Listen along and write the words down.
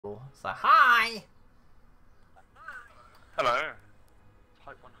So hi, Hello.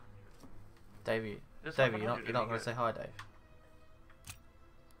 Type 100. Davey. There's Davey, like you're 100 not going to say hi, Dave.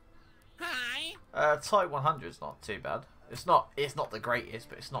 Hi. Type 100 is not too bad. It's not the greatest,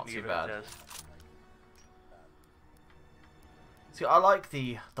 but it's not too Give it a bad. test. See, I like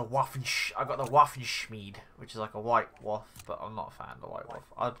the Waffen. I got the Waffenschmied, which is like a white waff, but I'm not a fan of the white waff.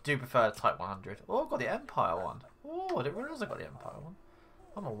 I do prefer the Type 100. Oh, I got the Empire one. Oh, I didn't realise I got the Empire one.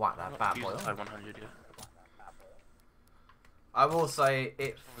 I'm gonna whack that bad boy. Type 100, yeah. I will say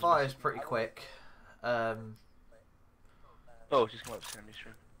it fires pretty quick. Oh, just come up to enemy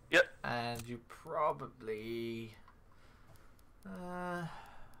stream. Yep. And you probably do I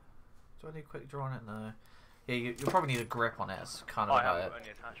need quick draw on it? No. Yeah, you probably need a grip on it. That's kind of I about have it. only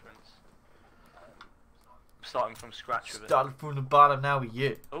attachments. Starting from scratch with it. Started from the bottom, now we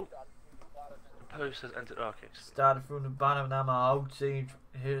you. Oh. The post has entered. Oh, okay. Started from the bottom, now my old team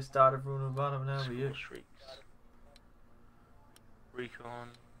here. Started from the bottom, now we you. Small shrieks. Recon.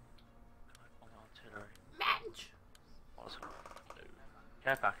 Artillery. Match. What's it? No.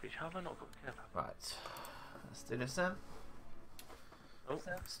 Care package. How have I not got care package? Right. Let's do this then. Oh.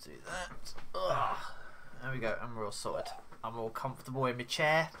 Let's do that. Ugh. There we go. I'm real sorted. I'm all comfortable in my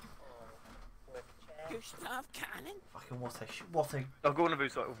chair. Gustav Cannon. Fucking what a I've got one of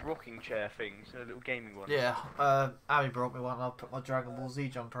those like rocking chair things, a little gaming one. yeah. Abby brought me one. And I'll put my Dragon Ball Z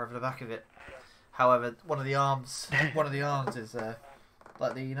jumper over the back of it. However, one of the arms is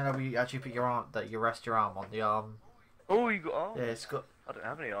like the where you actually put your arm, that you rest your arm on the arm. Oh, you got arms? Yeah, it's got. I don't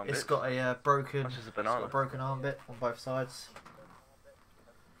have any arm It's bits. got a broken. That's just a It's banana. got a broken arm bit on both sides.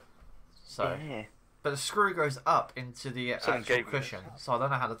 So, Yeah. but the screw goes up into the Someone actual gave me this. cushion, so I don't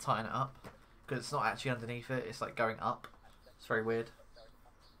know how to tighten it up because it's not actually underneath it. It's like going up. It's very weird.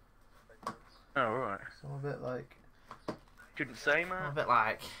 Oh, right. So I'm a bit like. Couldn't say, I'm man. a bit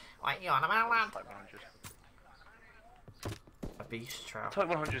like. What you on about, lad? Type 100. A beast trout. Type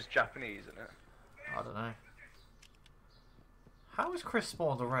 100 is Japanese, isn't it? I don't know. How is Chris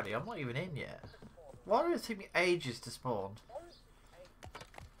spawned already? I'm not even in yet. Why did it take me ages to spawn?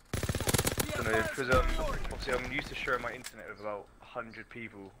 I don't know, because obviously I'm used to sharing my internet with about 100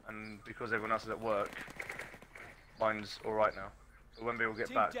 people, and because everyone else is at work, mine's alright now. But when we all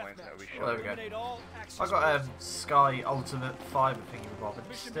get back, my internet will be shut. Well, there we go. I got Sky Ultimate Fiber thingy bob, but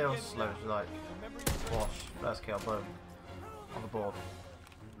it's still slow as like wash. First kill, boom. On the board.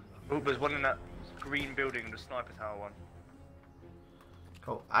 Oh, there's one in that green building, the sniper tower one.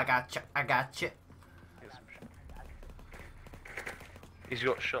 Cool. I gotcha. I gotcha. Here's some shit. He's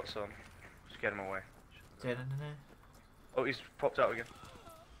got shots on. Just get him away. Oh, he's popped out again.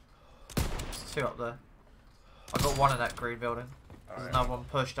 There's two up there. I got one in that green building. There's another one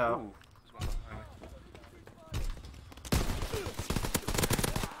pushed out. Ooh, there's one behind me.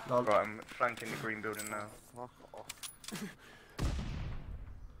 Lol. Right, I'm flanking the green building now.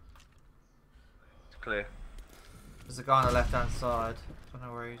 It's clear. There's a guy on the left hand side. Don't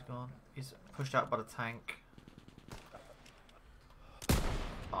know where he's gone. He's pushed out by the tank.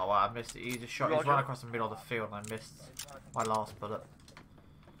 Oh wow, I missed it. He just shot. He's run across the middle of the field and I missed my last bullet.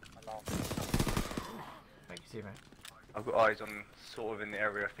 Thank you, teammate. I've got eyes on sort of in the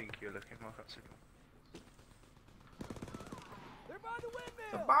area I think you're looking for. I can't see them. They're by the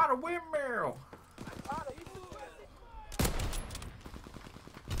windmill. The bottom windmill.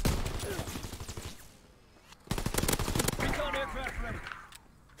 Recon aircraft ready.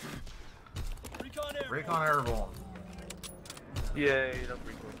 Recon airborne. Recon airborne. Yeah, you love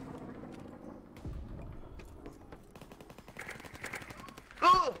recon.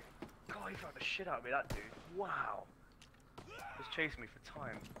 Oh! God, he tried the shit out of me, that dude. Wow. Just chasing me for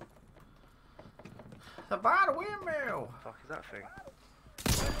time. The bottom windmill. Fuck is that thing?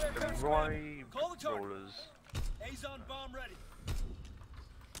 The rye Call the target. rollers. Azon bomb ready.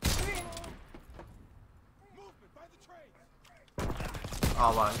 Movement by the train.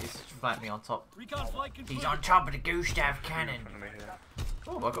 Oh wow, he's flanked me on top. Recon flight confirmed. He's on top of the Gustav cannon. In front of me here.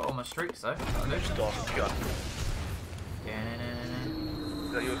 Oh, I got all my streaks though. Just off gun.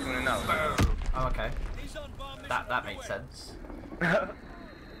 Is that yours coming in now? Oh, okay. Azon bomb mission That underway. makes sense. Yeah.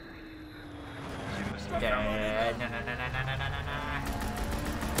 Yeah, no.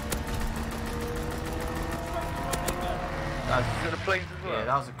 Is it the planes as well? Yeah,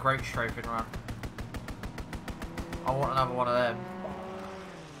 that was a great strafing run. I want another one of them.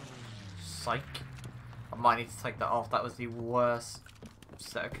 Psych. I might need to take that off. That was the worst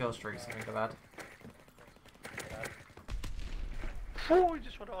set of kill streaks I think I've had. Oh, he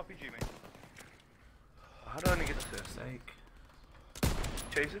just tried to RPG me. How do I only get this here? Sake.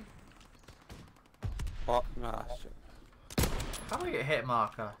 Chasing? What? Nah, shit. How do I get hit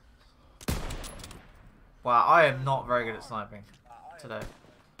marker? Wow, I am not very good at sniping today.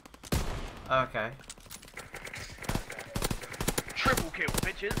 Okay. Triple kill,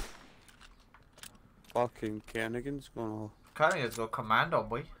 bitches. Fucking Kernahan's gonna. Kernahan's got commando,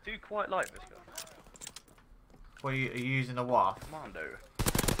 boy. Do you quite like this guy? What are you using a WAF? Commando.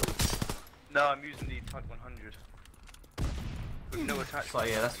 No, I'm using the Type 100. With no attachment. So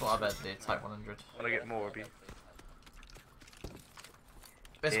yeah, that's what I bet the Type 100. When I get more, it'll be.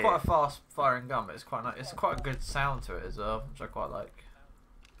 It's Yeah. quite a fast firing gun, but it's quite nice. It's quite a good sound to it as well, which I quite like.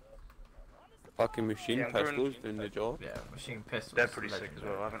 Fucking machine Yeah, I'm going- pistols doing the job. Yeah, machine pistols. They're pretty sick as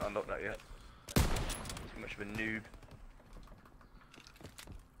legendary. well. I haven't unlocked that yet. Too much of a noob.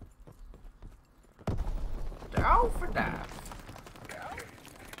 Down for that.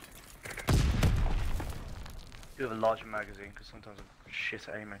 Do have a larger magazine because sometimes I'm shit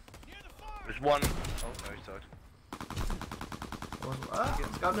at aiming. There's one. Oh no, he's died.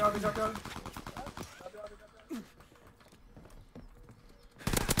 Go.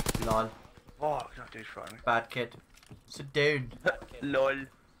 Lol. Oh, no, dude's frightening. Bad kid. Sit down. Lol.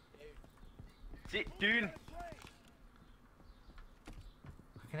 Sit down.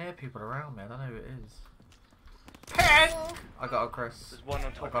 I can hear people around me. I don't know who it is. Ping! I got a Chris. There's one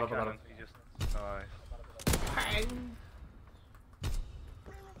on top got of the him, I got cannon. He just. Nice. Ping!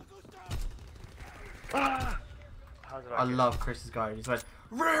 Ah! How did I get- love Chris's guy. He just went,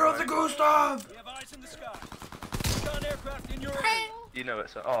 Rear of the Gustav! We have eyes in the sky. Recon aircraft in your area. You know it,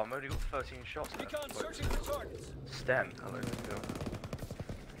 so. Oh, I've only got 13 shots left. Recon searching for targets. Stem. Hello, let's go.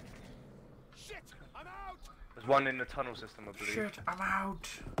 Shit, I'm out. There's one in the tunnel system, I believe. Shit, I'm out.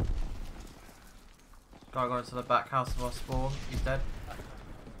 Guy going to the back house of our spawn. He's dead.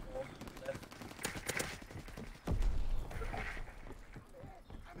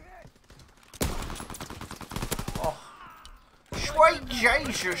 Oh. Sweet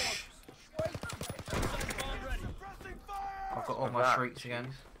Jesus! Bomb ready. I've got all my That, shrieks again.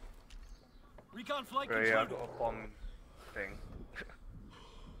 jeez. Recon flight Right, yeah, I've control. got a bomb thing.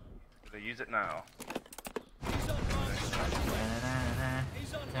 Gonna use it now. He's on bomb mission.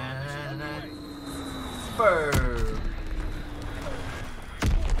 He's on bomb mission on the way. Boom!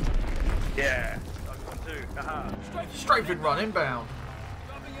 Yeah! I've got two. Haha. Strafing run inbound.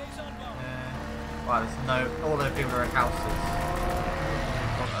 Dropping A's on bomb. Wow, there's no. All those people are in houses. Oh,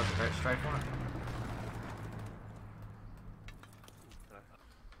 that was a great strafe, wasn't it?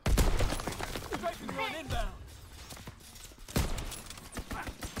 Strafing run inbound.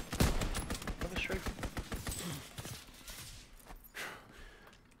 Another strafe.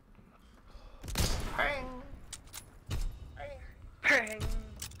 Ping! Ping!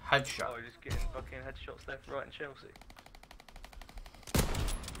 Headshot. Oh, we're just getting fucking headshots left, right, in Chelsea.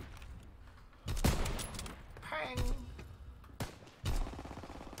 Ping!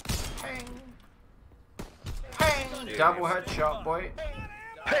 Ping! Ping! Double headshot, boy.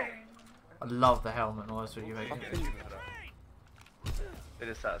 Ping! I love the helmet noise when you make it. It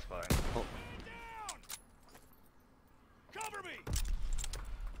is satisfying. Cover me.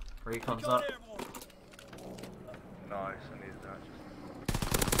 Recon's Recon up. airborne. Nice, I needed that.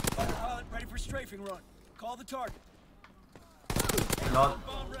 Fighter pilot ready for strafing run. Call the target. Lol.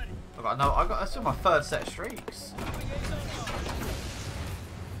 Bomb ready. That's still my third set of streaks. Dropping A's on bomb.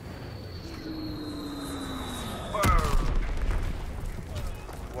 Whoa.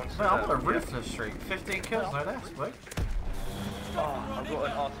 Once Man, I'm on a ruthless streak. 15 kills, no less, boy. Oh, I've got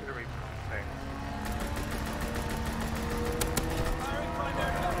an artillery thing. Firing prime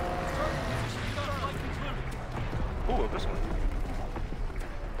aircraft. Target position recon flight concluded. Oh, this one.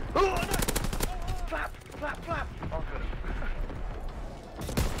 Oh, no! Flap, flap, flap! Oh, good.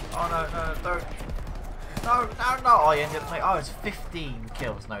 Oh no, don't. No. Oh, you ended up like, oh, it's 15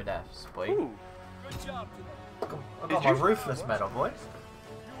 kills, no deaths, boy. Ooh. Good job today. I got my ruthless medal, boy. You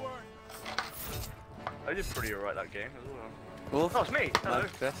earned it. I did pretty alright that game as well. Oh, Oh, it's me! Hello!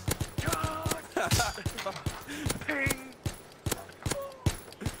 Manchester. Ping!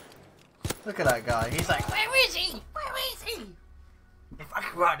 Look at that guy. He's like, where is he? Where is he? If I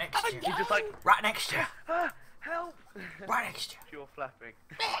can right next to you. He's just like, Right next to you. ah, help! Right next to you. Pure flapping.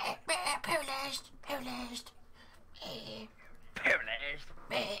 Polished.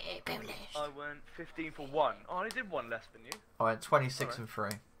 I went 15 for 1. Oh, I only did one less than you. I went 26 and 3.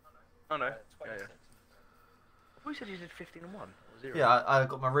 Oh no. Yeah, yeah. I thought you said you did 15 and 1. Or 0. Yeah, I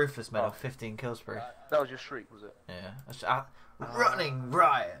got my ruthless medal, 15 kills spree. That was your shriek, was it? Yeah. That's, running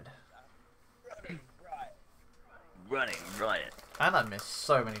riot. Running riot. And I missed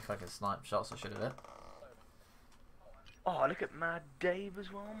so many fucking snipe shots I should have hit. Oh, look at Mad Dave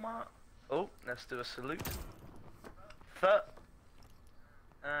as well, Mark. Oh, let's do a salute. 30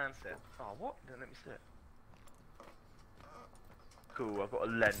 And sit. Oh, what? Don't let me sit. Cool, I've got a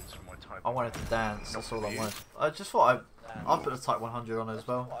lens for my type. I wanted to dance, that's all I wanted. I just thought I'll put the Type 100 on as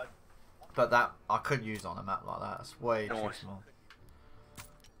well. But that, I couldn't use it on a map like that, it's way too small.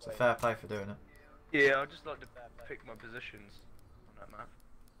 It's a fair play for doing it. Yeah, I just like to pick my positions on that map.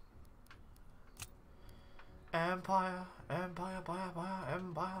 Empire, Empire, Empire,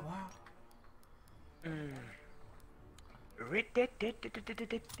 Empire,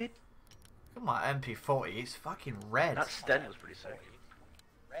 Look at my MP40, it's fucking red. That stent was pretty sick.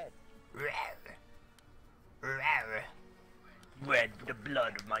 Red with the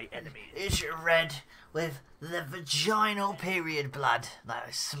blood of my enemies. It's red with the vaginal period blood that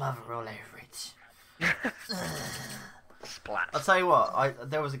I smother all over it. Splat. I'll tell you what,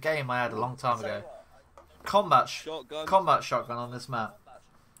 there was a game I had a long time ago. Combat shotgun on this map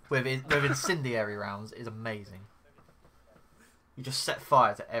with incendiary rounds is amazing. You just set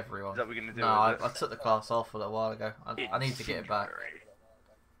fire to everyone. Is that what we're gonna do? No, I took the class off a little while ago. I need to get it back.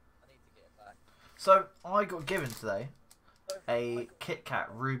 So I got given today a Kit Kat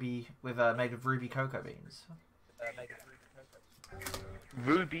Ruby with made of ruby cocoa beans.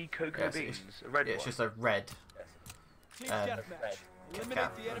 Ruby cocoa beans, a red one. It's just a red. Kit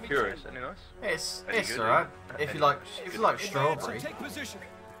Kat. Curious, any nice? It's alright. If you like strawberry.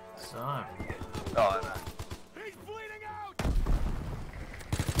 So. Oh, no. He's bleeding out.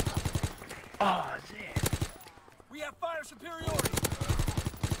 Oh, that's it. We have fire superiority.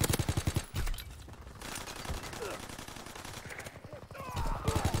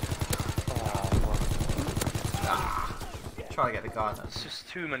 Try to get the guy there. It's just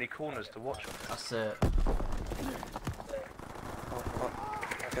too many corners to watch on. That's it.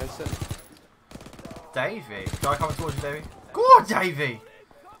 Okay, sit. Davey. Guy coming towards you, Davey. Go on, Davey!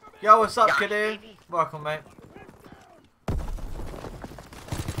 Yo, what's up, kid here? Welcome, mate.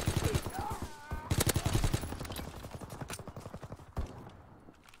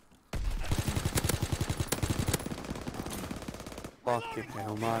 Fucking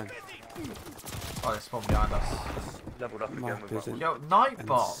hell, man. Oh, they spawned behind us. Leveled up again with that one. Yo,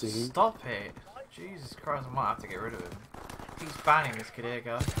 Nightbot, Insane. stop it. Jesus Christ, I might have to get rid of him. He's banning this kid here,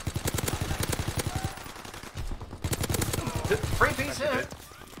 guy. Free piece here.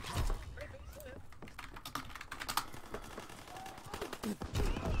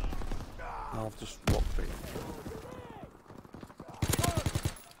 I've just walked through.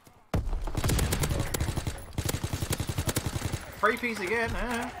 Free piece again,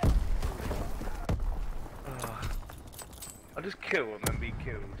 eh? I just kill and then be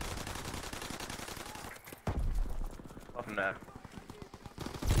killed. Up and there.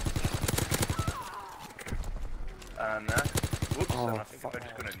 And there. Whoops, Oh, and I think fuck. I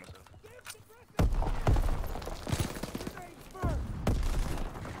just got in myself.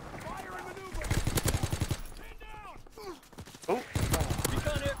 Oh!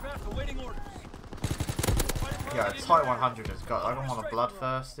 Recon aircraft awaiting orders. Yeah, Type 100 has got. I don't want a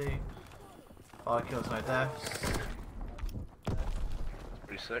bloodthirsty. 5 kills, no deaths.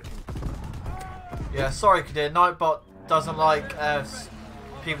 Pretty sick. Yeah, sorry, Kadir. Nightbot doesn't like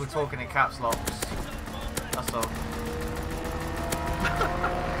people talking in caps locks. That's all.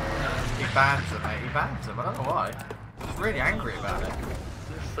 He bans them, mate. He bans them. I don't know why. He's really angry about it.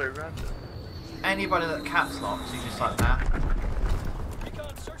 This is so random. Anybody that caps locks, he's just like, nah.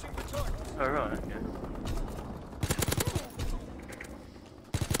 Recon searching for targets. Oh, right, yeah.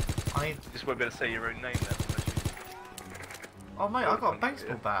 I need. You just won't be able to say your own name then. Oh, mate, I got a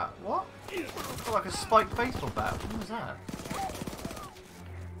baseball bat. What? I've got like a spiked baseball bat. What was that?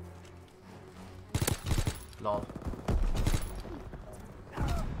 Lol.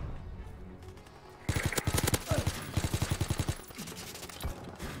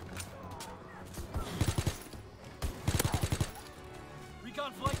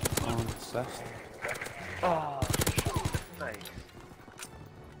 Recon flight Oh, complete. obsessed. Oh, face.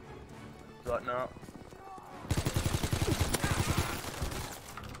 Like, no.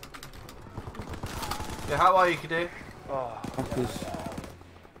 Yeah, how are you, Kadir? Oh, Fuckers.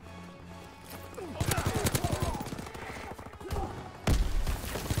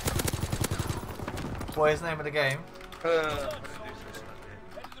 What is the name of the game? Head to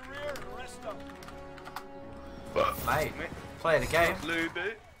the rear and rest up. Mate, play the game.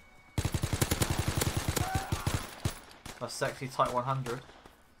 Luby. That's sexy Type 100.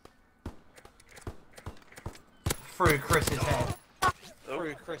 Through Chris's head.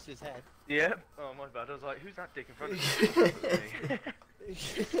 Through Chris's head. Yeah. Oh, my bad. I was like, who's that dick in front of me?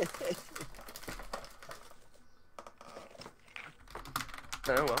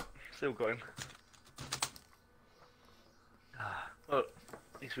 Oh well, still got him. Well,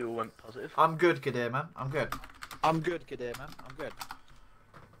 least we all went positive. I'm good, Kadir, man. I'm good. I'm good, Kadir, man. I'm good.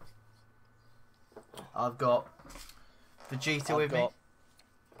 I've got Vegeta with me.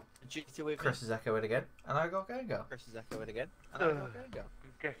 Vegeta with me. Chris is echoing again. And I got Gengar. Chris is echoing again. And I got Gengar.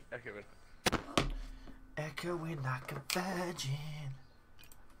 Okay, man. Echoing like a virgin.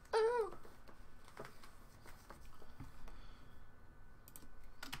 Ooh.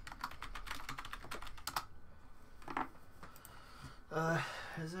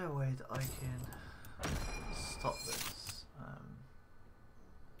 Is there a way that I can stop this?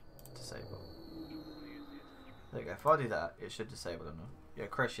 Disable. There you go. If I do that, it should disable them. Yeah,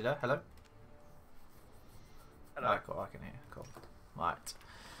 Chris, you there? Hello? Hello. Right, cool, I can hear. Cool. Right.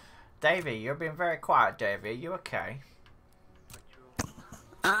 Davey, you're being very quiet, Davey. Are you okay?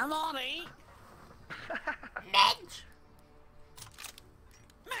 I'm on it. Mensch!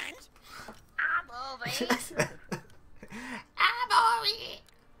 Mensch. I'm on it. I'm on it!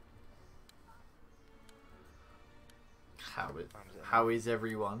 How is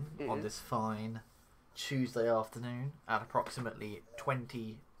everyone on this fine Tuesday afternoon at approximately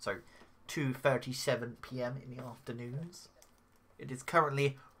 2:37 p.m. in the afternoons? It is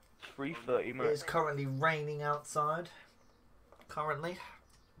currently 3:30 It minutes. is currently raining outside. Currently.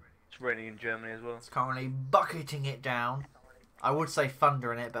 It's raining in Germany as well. It's currently bucketing it down. I would say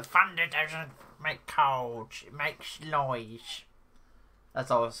thunder in it, but thunder doesn't make cold. It makes noise.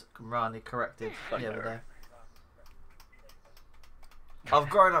 As I was randomly corrected the other Thunder. day. I've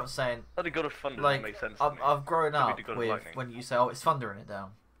grown up saying, That'd have got a thunder like, that makes sense to me. I've grown Could be up the god of with lightning. when you say, oh, it's thundering it down.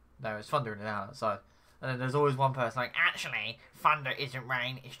 No, it's thundering it down outside. And then there's always one person like, actually, thunder isn't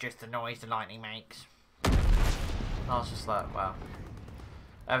rain, it's just the noise the lightning makes. And I was just like, wow.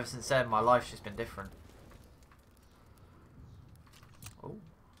 Ever since then, my life's just been different. Oh,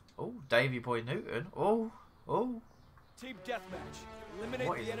 oh, DaveyBoy Newton. Oh, oh. Team deathmatch. Eliminate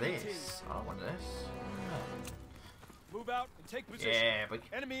What is the enemy this? I don't want this. team. Move out and take position. Yeah, but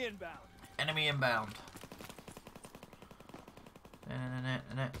Enemy inbound. enemy inbound. They're on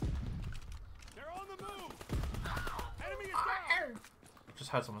the move. Enemy is down. Just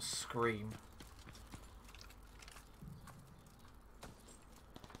heard someone scream.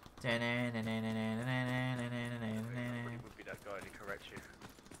 It would be that guy to correct you.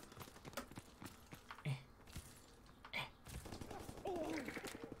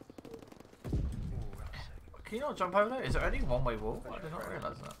 Can you not jump over there? Is there only one-way wall? I did not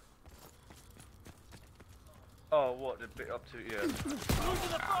realise that. Oh, what? The bit up to, yeah. Move to the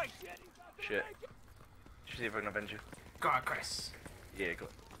fight. Shit. Should see if I can avenge you. Go on, Chris. Yeah, got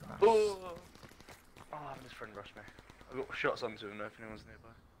it. Nice. Oh, his friend rushed me. I got shots onto him though if anyone's nearby.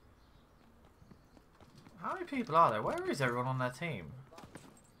 How many people are there? Where is everyone on their team?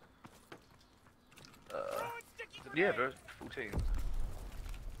 Yeah, there's full team.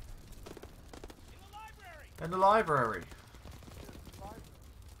 In the library.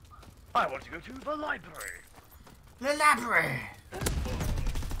 I want to go to the library. The library!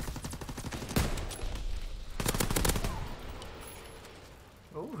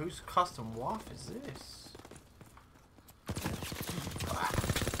 Oh, whose custom waff is this?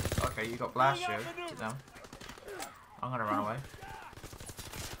 Okay, you got blast shield. Sit down. I'm gonna run away.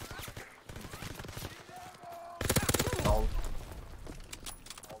 Lol.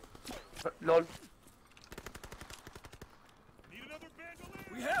 Lol. Need another bandolier.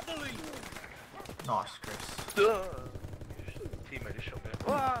 We have the lead. Nice, Chris. Teammate just shot me.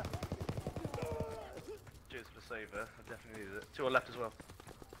 Ah! Cheers for the save there. I definitely needed it. Two on left as well.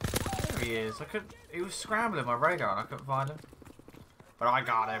 There he is. He was scrambling my radar and I couldn't find him. But I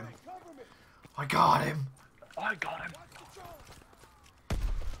got him. I got him. I got him.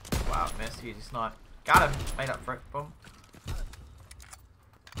 Wow, missed. Easy snipe. Got him. Made up for it. Boom.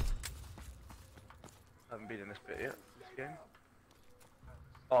 Haven't been in this bit yet. This game.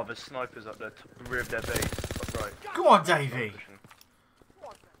 Oh, there's snipers up there to the rear of their base. Top right. Go on, Davey.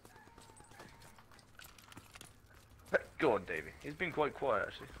 Go on, Davey. He's been quite quiet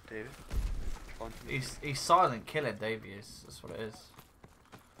actually, Davey. He's silent killing, Davey is. That's what it is.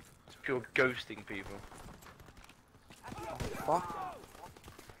 It's pure ghosting people. Fuck.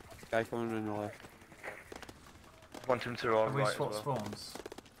 Guy coming in the left. Want him to our Have we right as swapped well. spawns?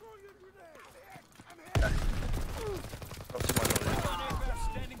 Not to my knowledge.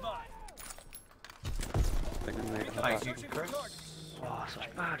 Standing by. Thinking they have Thank that. you, Chris. Oh,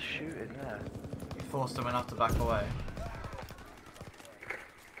 such bad shooting there. You forced him enough to back away.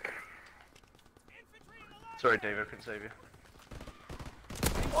 Sorry, Dave, I couldn't save you.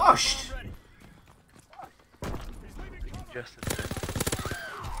 Washed! Just a bit.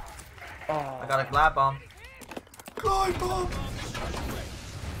 Oh, I got a glad bomb. Glide bomb!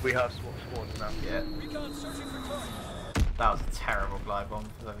 We have swap spawns now. Yeah. Recon searching for target. That was a terrible glide bomb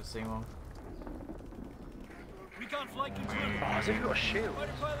if I've ever seen one. Recon flight confirmed. Oh, as if you got a shield.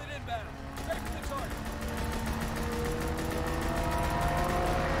 Fighter pilot inbound. Ready for the target.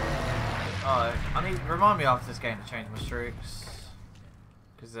 Oh, remind me after this game to change my streaks.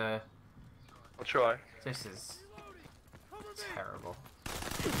 Because I'll try. this is terrible.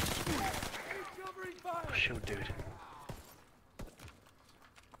 Covering fire. Oh, shield dude.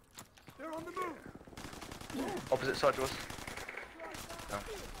 They're on the move. Opposite side to us. No.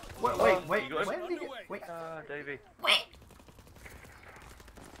 Wait, You got wait, him? where did he get? Wait. Davey.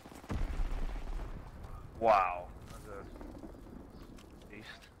 Wow. That's a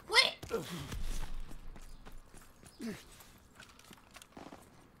beast.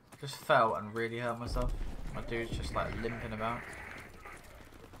 Just fell and really hurt myself. My dude's just like limping about.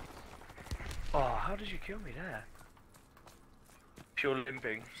 Oh, how did you kill me there? Pure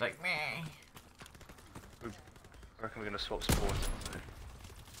limping. It's like meh. I reckon we're gonna swap spawns.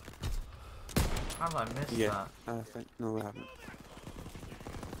 How did I miss Yeah, that? I think. No, we haven't.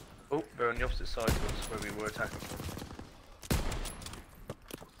 Oh, they're on the opposite side to us where we were attacking from.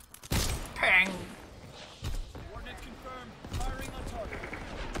 Pang! Coordinates confirmed. Firing on target.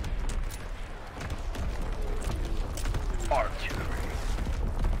 Artillery.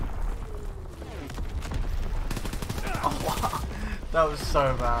 Oh wow, that was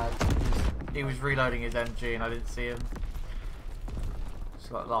so bad. He was reloading his MG and I didn't see him. It's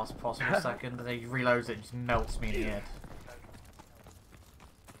like last possible second, and then he reloads it and just melts me in the head.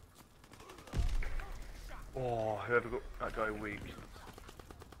 Oh, whoever got that guy weak.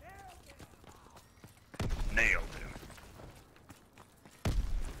 Nailed him.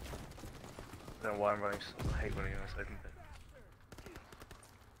 I don't know why I'm running. I hate running in this open bit.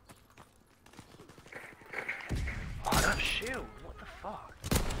 Oh, that shield! What the fuck?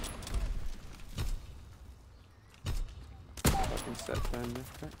 Fucking step down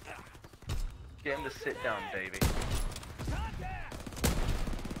there. Get him to sit down, Davey.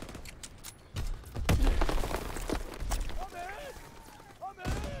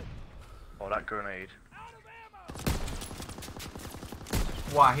 Oh, that grenade.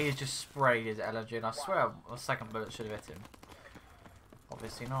 Wow, he just sprayed his LMG and I swear a second bullet should have hit him.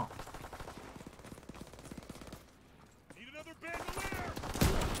 Obviously not. Need another bandolier.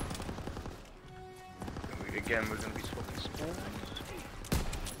 Again, we're going to be swapping spawns.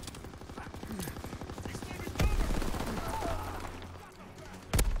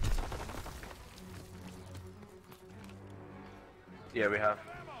 Yeah, we have.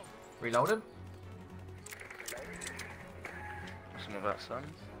 Reload him. Some of our sons.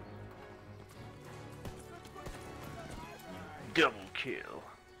 Double kill.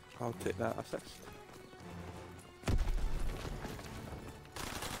 I'll take that assist.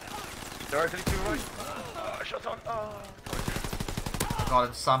 There are two right. Shot on. Oh. Got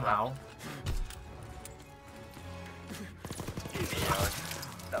him somehow. Yeah,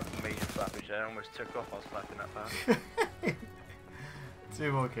 that was major flappage there. I almost took off. I was flapping that fast.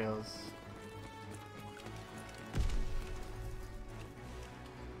 2 more kills.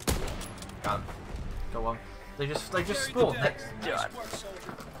 Got him. Go on. They just spawned next to me. Yeah. Nice work,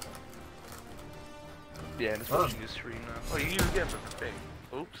 soldier. Yeah, and it's watching your screen now. Oh, you use again for the thing.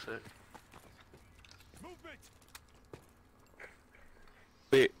 Oops, sick. Movement.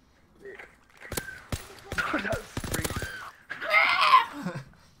 Wait. That's screaming.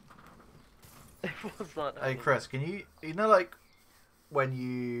 It was like that. Hey Chris, can you know like when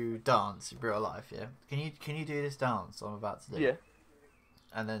you dance in real life, yeah? Can you do this dance I'm about to do? Yeah.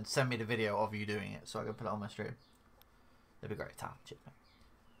 And then send me the video of you doing it so I can put it on my stream. That'd be great. Chip.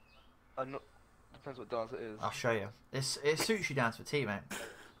 I'm not. Depends what dance it is. I'll show you. It suits you down to a T, mate.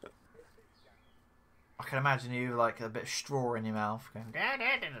 I can imagine you like a bit of straw in your mouth going.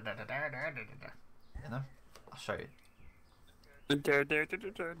 You know? I'll show you. I've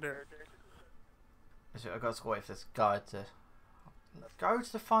got to wait for this guy to go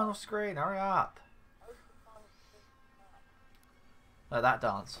to the final screen. Hurry up! Like that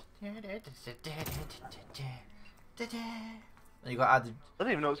dance. And you got to add the, I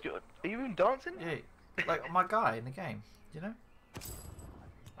don't even know what's good. Are you even dancing? yeah, like my guy in the game. You know?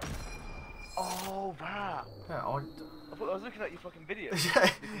 Oh, that. Yeah, I thought I was looking at your fucking video.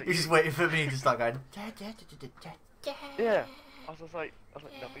 You're just waiting for me to start going. Yeah. I was like,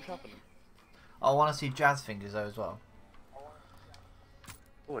 nothing's happening. I want to see jazz fingers though as well.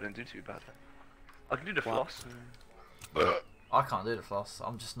 Oh, I didn't do too bad. I can do the What? floss. I can't do the floss.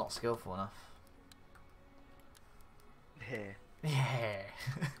 I'm just not skillful enough. Yeah. Yeah.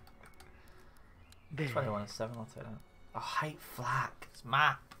 21 and 7. I'll take that. I hate flak. It's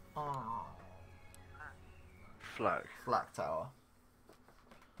map. Oh. Flag. Flak tower.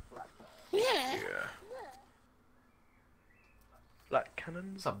 Yeah. Black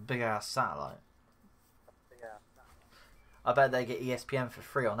cannons. It's a big ass satellite. I bet they get ESPN for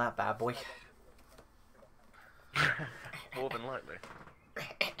free on that bad boy. More than likely.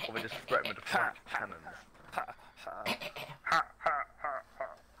 Or they just threaten with the flak cannons.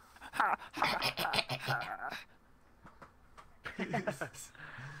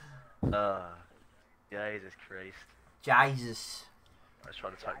 Jesus Christ. Jesus. Let's try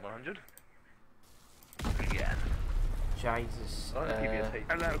to type 100. Again. Jesus.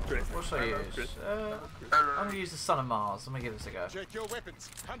 Hello, Chris. What should I use? I'm gonna use the Son of Mars. Let me give this a go. Check your weapons.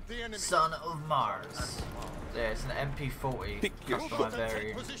 Hunt the enemy. Son of Mars. Yeah, it's an MP40. Pick your Custom Take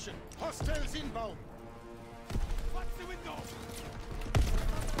variant. position. Hostiles inbound. What's the window?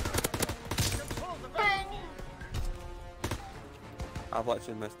 Control the battle. I've watched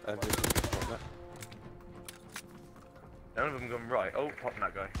most everything. Like that. None of them gone right. Oh, pop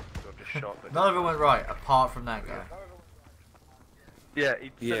that guy. So I've just shot. But None of it went right, apart from that guy. yeah, he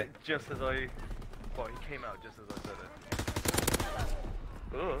said Yeah. it just as I. Well, he came out just as I said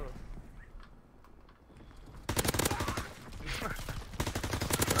it. Ugh.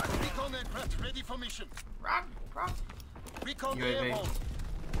 Recon aircraft ready for mission. Run, run. Recon UAV. airborne.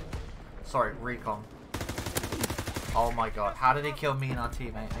 Sorry, recon. Oh my god, how did he kill me and our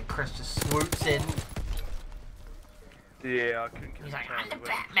teammate? And Chris just swoops in. Yeah, I couldn't kill He's the like, chance "I'm the when it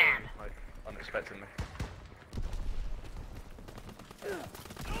Batman." came, like, unexpectedly.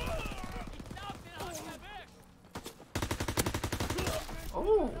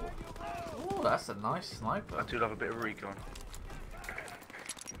 Oh, oh, that's a nice sniper. I do love a bit of recon.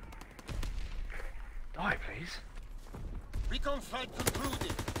 Die, please. Recon flight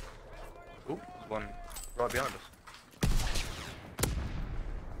concluded. Oh, there's one right behind us.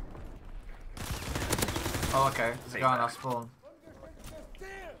 Oh, okay. There's a guy in our spawn.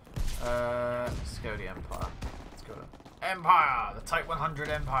 Let's go to the Empire. Let's go to Empire. The Type 100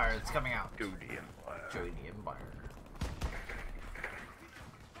 Empire. It's coming out. Go the Empire. Join the Empire.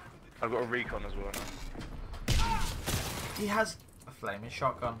 I've got a recon as well now. He has a flaming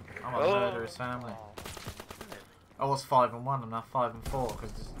shotgun. I'm a Oh. murder his family. I was 5 and 1. I'm now 5 and 4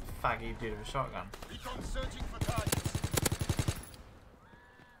 because this faggy dude with a shotgun. Recon searching for targets.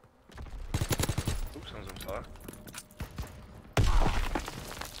 Oops, someone's on fire.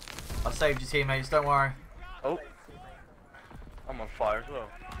 I saved your teammates. Don't worry. Oh, I'm on fire as well.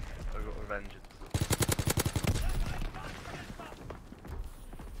 I've got revenge.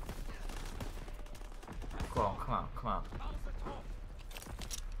 Come on, come on, come on.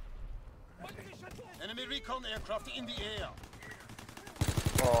 Enemy recon aircraft in the air.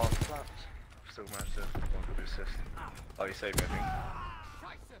 Oh, flaps. Still managed to one good assist. Oh, you saved me, I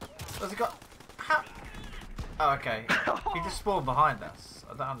think. Where's he got? How? Oh, okay. He just spawned behind us.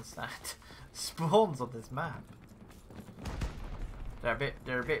 I don't understand. Spawns on this map. They're a bit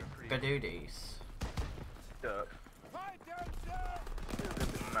badooties. Dirt.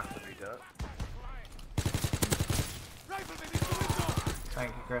 Massively dirt. Thank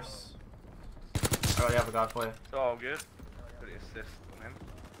you, Chris. I got the other guy for you. It's all good. Got the assist on him.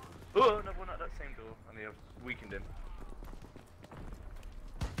 Oh, another one at that same door. And they have weakened him.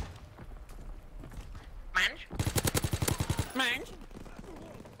 Mange? Mange?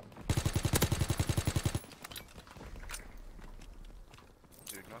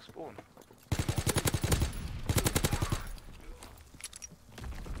 Dude, nice spawn.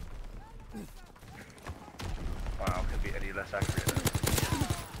 Wow, could be any less accurate there.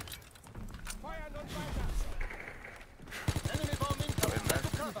 Enemy bomb Got him there.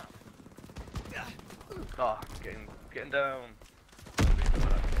 to cover. Ah, getting down.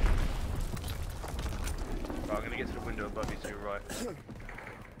 Right, I'm gonna get to the window above you to your right.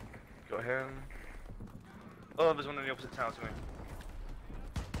 Got him. Oh, there's one in the opposite tower to me.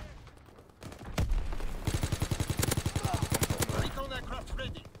 Recon aircraft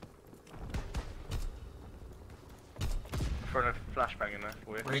ready. Throwing a flashbang in there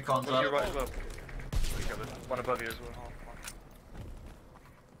for you. Recon's To your up. right as well. We covered. One above you as well.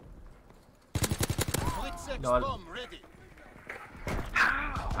 Blitzex No, bomb ready.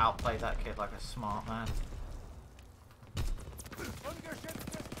 Outplayed that kid like a smart man.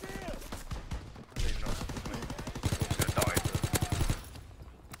 He's not. He's gonna die.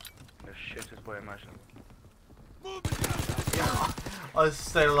 The shittest way imaginable. I was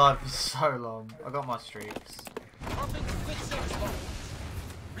stayed alive for so long. I got my streaks. Dropping Blitzex bomb.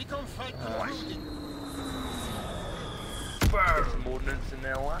 Recon flight concluded. Get some ordnance in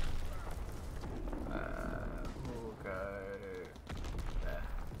there, lad. We'll go there.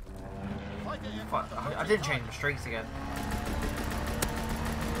 Fuck, I didn't change the streaks again.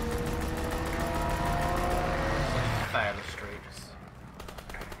 Fail the streaks.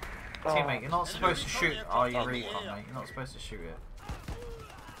 Teammate, you're not supposed to shoot. Oh, you recon, mate. You're not supposed to shoot it.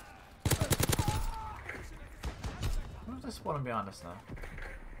 Who's this spawning behind us now?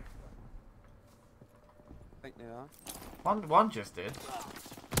 I think they are. One just did.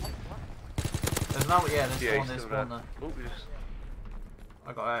 There's no, yeah, there's one there. Oh, we just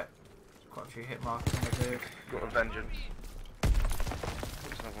I got quite a few hit markers on the dude. got a vengeance.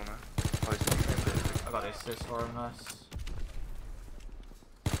 There's another one there. Oh, he's not the same bit. I got the assist for him, nice.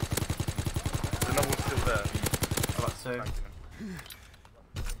 There's another one still there. I got two.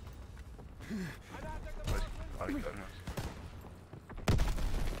 Oh, he's got him, nice.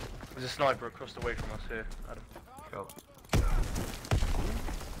 There's a sniper across the way from us here, Adam. Cool.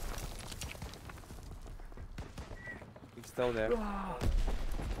 He's still there.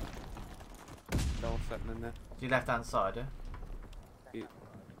 Still sitting in there. You left hand side, yeah?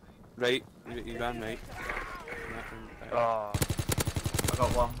 Right, he ran right. Ah, I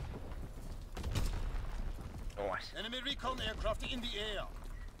got one. nice. Enemy recon aircraft in the air.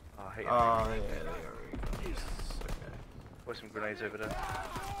 Oh, I hate Oh, it. yeah, there we go. Okay. Put some grenades over there.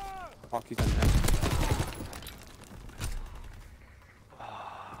 Hockey's in there.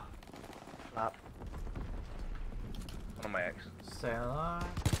 Flap. One on my X. Stay alive.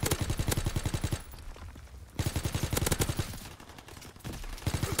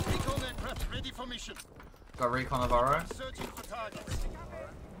 Recon aircraft ready for mission. Got recon of our own. Searching for targets.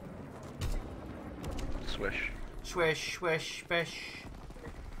 Swish. Swish, swish, bish.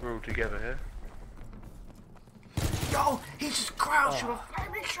 We're all together here. Yo, he just crouched with a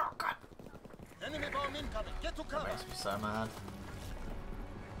flaming shotgun. Enemy bomb incoming. Get to That cover. makes me so mad.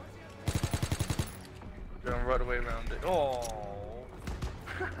 Going right away around it. Oh.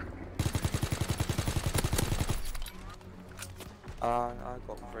 I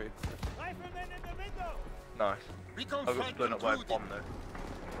got through. Rifleman in the window. Nice. Recon I got flight blown up by a concluded. bomb though.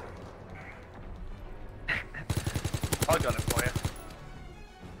 I got it for you.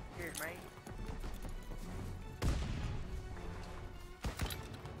 Cheers, mate.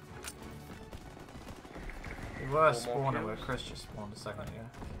 We were Four more spawning where kills. Chris just spawned a second ago.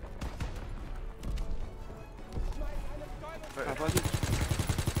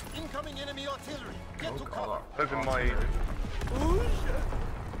 Incoming enemy artillery. Get Oh to cover. god. Open my. He's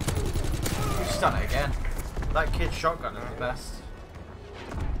just done it again. That kid's shotgun is the best.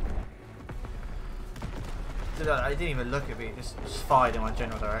 Dude, I didn't even look at me, just fired in my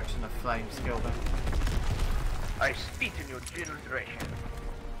general direction. The flames killed me. I spit in your general direction.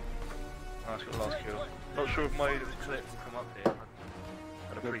 Oh, that's got the last kill. Not sure if my clip will come up here.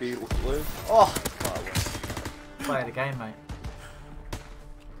 Had a Gonna pretty be blue. Oh! Play the game, mate.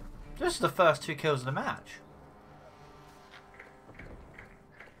 This is the first 2 kills of the match.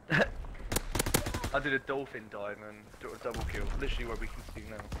 I did a dolphin dive and got a double kill, literally where we can see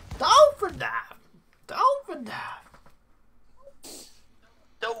now. Dolphin dive! Dolphin dive!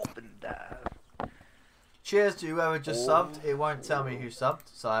 Dolphin dive. Cheers to whoever just subbed. It won't tell me who subbed,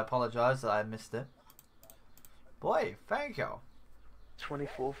 so I apologise that I missed it. Boy, thank you.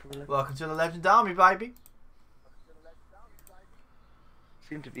 24 for 11. Welcome to the Legend Army, baby.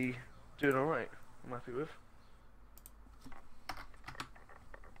 Seem to be doing alright. I'm happy with.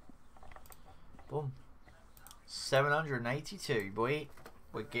 Boom. 782, boy.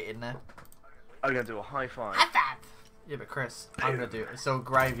 We're getting there. I'm gonna do a high five. High five! Yeah, but Chris, I'm gonna do it. It's all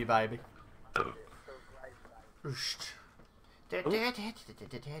gravy, baby.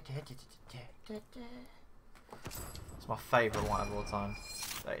 It's my favourite one of all time.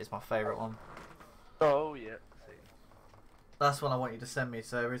 That is my favourite one. Oh yeah. See. That's one I want you to send me,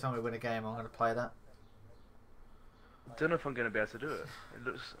 so every time we win a game, I'm going to play that. Don't know if I'm gonna be able to do it. It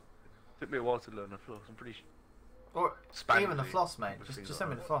looks. Took me a while to learn the floss. I'm pretty. Or Spanish even the floss, mate. with Just things send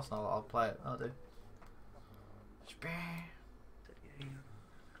me like the floss and I'll play it. I'll do.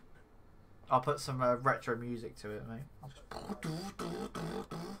 I'll put some retro music to it, mate.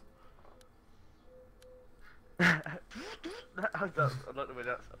 I like the way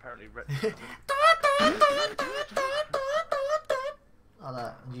that's apparently retro. Like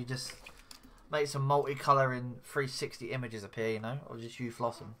that. And you just make some multicolouring 360 images appear, you know? Or just you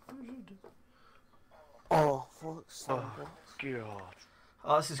flossing. Oh, fuck's sake. Oh god.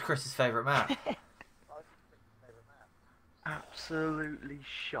 Oh, this is Chris's favourite map. Absolutely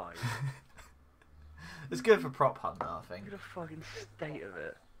shite. It's good for prop hunt, though, I think. Look at the fucking state of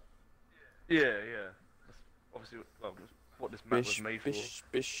it. Yeah, yeah. That's obviously what this map was Bish, made for. bish,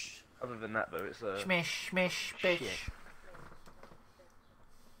 bish. Other than that, though, it's Shmish, shmish, bish. shit.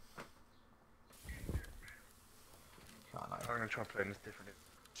 gonna try playing this differently.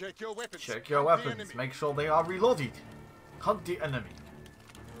 Check your weapons. Check your Hunt the weapons. enemy. Make sure they are reloaded. Hunt the enemy.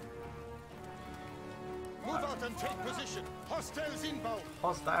 Move out and take position. Hostiles inbound.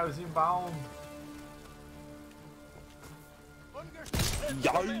 Hostiles inbound. Understand.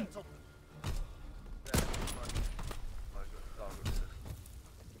 Yo. Momentum.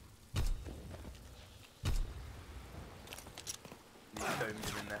 You domed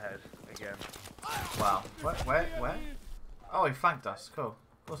him in the head again. Wow. Where? Oh, he flanked us. Cool.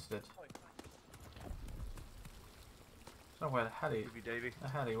 Of course he did. I don't know where Davey. the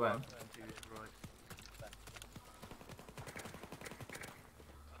hell he went. Right.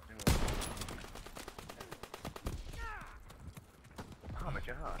 Oh my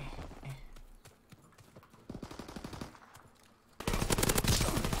god.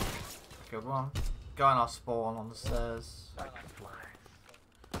 Good one. Guy in our spawn on the stairs. Like flies.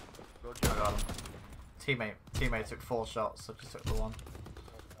 I got him. Teammate took 4 shots, so just took the one.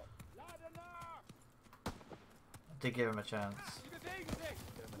 Did give him a chance.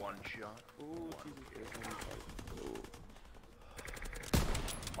 One shot. Ooh, Jesus.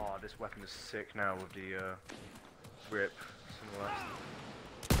 Oh, this weapon is sick now with the grip. Some of that.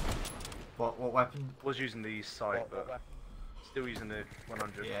 What weapon? Was using the sight, but still using the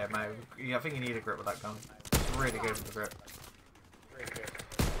 100. Yeah, mate. Yeah, I think you need a grip with that gun. It's really good with the grip.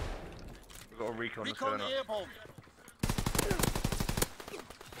 We've got a recon that's Recon going up. airborne.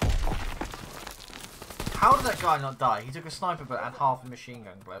 How did that guy not die? He took a sniper bullet and half a machine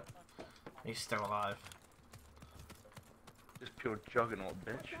gun clip. He's still alive. Just pure juggernaut,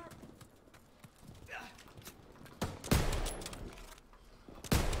 bitch.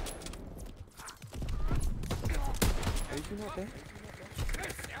 Are you not there?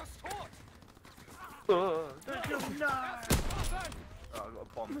 Oh, don't kill me, no! Oh, I got a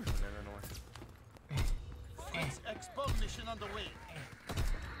bomb from Illinois. Expose mission underway.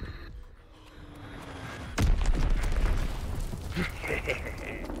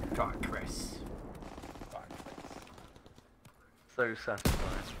 God, Chris. So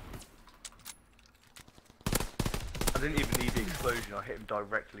satisfying. I didn't even need the explosion, I hit him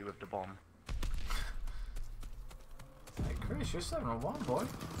directly with the bomb. Hey, Chris, you're 7-on-1, boy.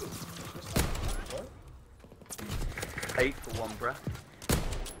 8 for 1 breath.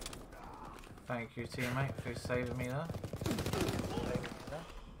 Thank you, teammate, for saving me there.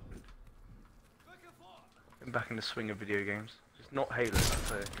 I'm back in the swing of video games. Just not Halo,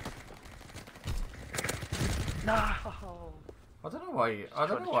 that's it. No! I don't know why you. I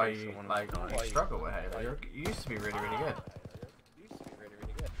don't know why you like you struggle with Halo. You used to be really, really good.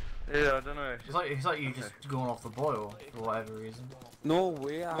 Yeah, I don't know. It's like you just gone off the boil for whatever reason. No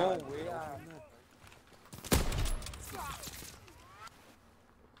way. No way.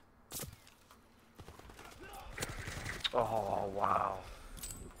 Oh wow.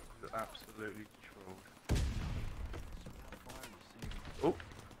 You're absolutely trolled. Oh.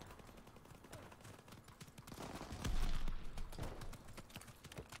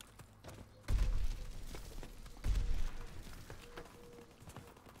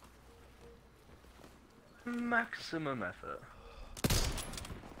 Maximum effort.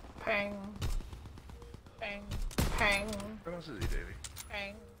 Ping. Ping. Ping. Where else is he, Davey?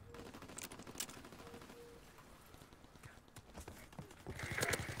 Ping.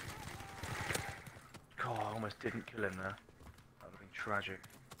 God, I almost didn't kill him there. That would have been tragic.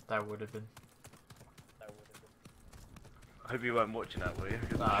 That would have been. I hope you weren't watching that, were you?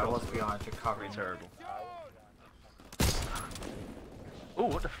 No, I was behind you covering. Terrible. Oh,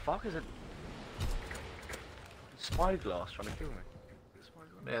 what the fuck is it? Spyglass trying to kill me.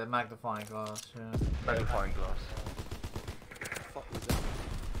 Yeah, the magnifying glass. Yeah. Magnifying glass. Fuck was that?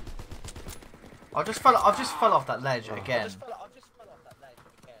 I just fell off that ledge again.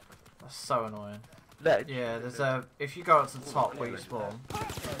 That's so annoying. Ledge? Yeah, there's a. If you go up to the top where you spawn,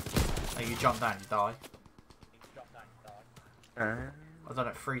 and you jump down, you die. I've done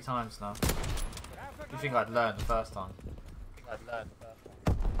it 3 times now. You think I'd learn the first time?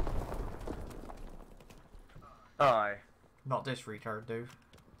 Aye. Not this retard, dude.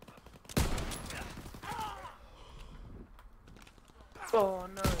 Oh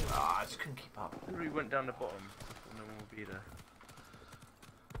no. Ah, I just couldn't keep up. We went down the bottom. No one will be there.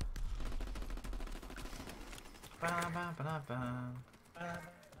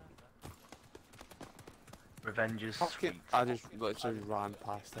 Revenge is Fuck it. sweet. I just literally ran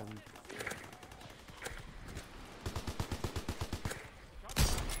past him.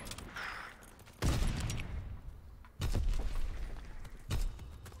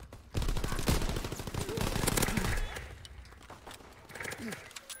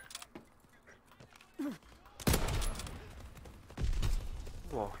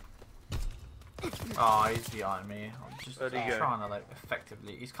 Oh, he's behind me. I'm just Where'd he go? trying to like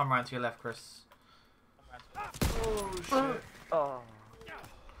effectively. He's come around to your left, Chris. Oh shit. Oh.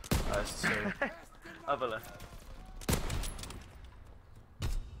 That's two. Other left.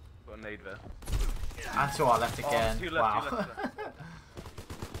 Got a nade there. And to our left again. Two left, Wow. two left.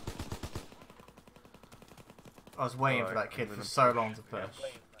 I was waiting for that kid for so long to push.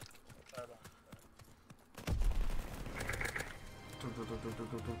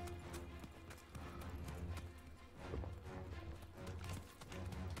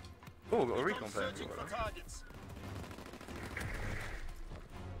 Oh, we've got a recon player.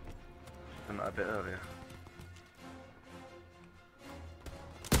 Done that a bit earlier.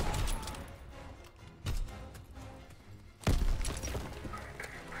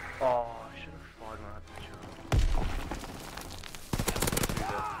 Oh, I should have fired when I had the shot.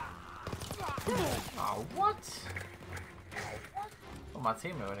 Oh, what? Well, my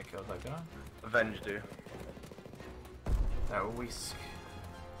teammate would have killed that guy. Avenge do. That whisk.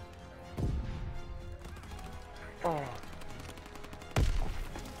 Oh.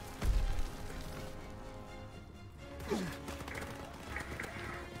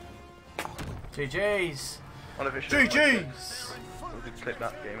 GG's! Unofficial. GG's! We could clip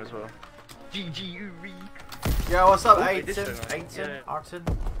that game as well. GG Uri. Yo, what's up, Oh, Aiton? it is so nice. Aiton? Yeah. Arton?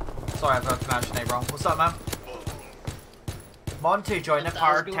 Sorry if I pronounced your name wrong. What's up, man? Monty, join the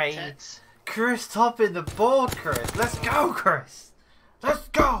party. Chris topping the board, Chris. Let's go, Chris. Let's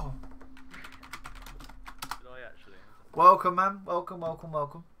go. Did I actually? Welcome, man. Welcome, welcome,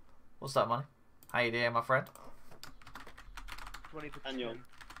 welcome. What's up, money? How you doing, my friend? 20 for And 10.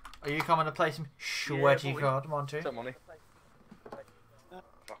 Are you coming to play some sweaty boy. card, Monty? What's up, Money?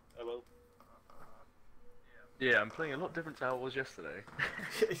 I will. Yeah, I'm playing a lot different to how it was yesterday.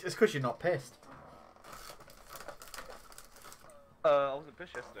 It's because you're not pissed. I wasn't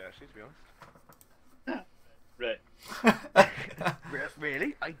pissed yesterday, actually, to be honest. Right.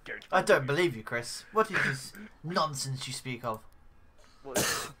 Really? I don't. I don't believe you, Chris. What is this nonsense you speak of? What is it?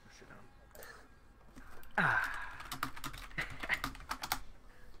 Sit down. Ah.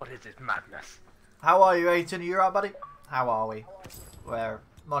 What is this madness? How are you, Aiton? Are you alright, buddy? How are we? Where?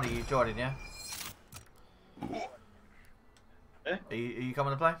 Money, you joining, yeah? Eh? Are you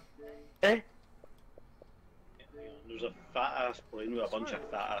coming to play? Eh? There's a fat ass plane with a bunch of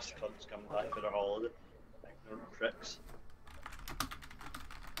fat ass cunts coming back for their holiday. Ignorant pricks.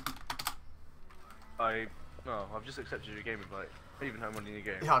 No, I've just accepted your game invite. I even have money in your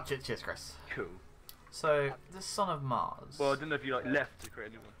game. Yeah, cheers, Chris. Cool. So, the Son of Mars. Well, I didn't know if you like left to create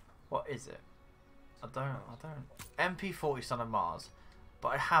a new one. What is it? I don't. MP40 Son of Mars. But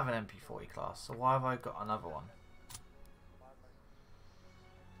I have an MP40 class, so why have I got another one?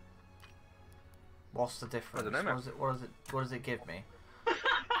 What's the difference? I don't know, man. What does it give me?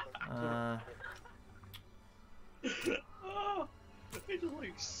 Oh, I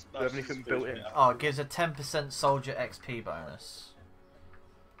just like Do you have anything built in? Oh, it gives a 10% soldier XP bonus.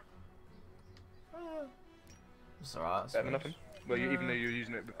 It's alright. Better than nothing. Well, even though you're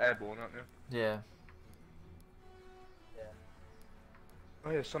using it with airborne, aren't you? Yeah.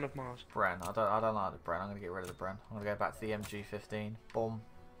 Oh yeah, Son of Mars. Bren. I don't like the Bren. I'm gonna get rid of the Bren. I'm gonna go back to the MG15. Boom.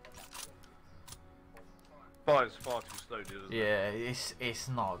 Fire's far too slow, dude. Isn't it? Yeah, it's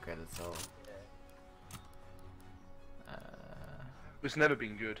not good at all. It's never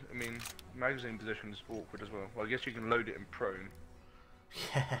been good. I mean, magazine position is awkward as well. Well, I guess you can load it in prone.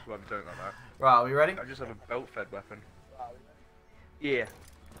 Yeah. So I don't like that. Right, are we ready? I just have a belt-fed weapon. Yeah.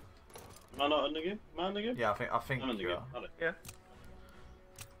 Am I not in the game? Am I in the game? Yeah, I think I'm in the you game. are. Alright. Yeah.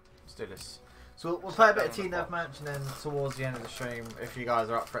 Let's do this. So we'll play a bit of Team Deathmatch, and then towards the end of the stream, if you guys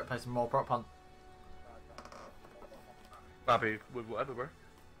are up for it, play some more prop hunt. Happy with whatever, bro.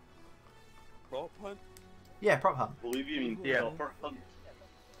 Prop hunt? Yeah, prop hunt. I believe you mean Yeah. proper hunt.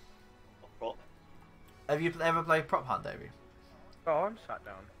 Or prop. Have you ever played prop hunt, Davey? Oh, I'm sat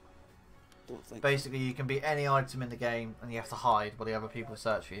down. Don't think. Basically, you can be any item in the game, and you have to hide while the other people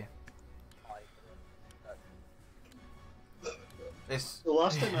search for you. It's The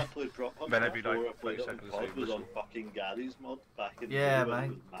last time I played prop hunt Man, every before like I played 30 it on seconds, COD they was on whistle. fucking Gary's mod back in yeah, the day when it man.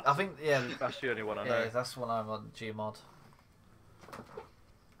 was I massive. think yeah, That's the only one I know. yeah, that's when I'm on Gmod.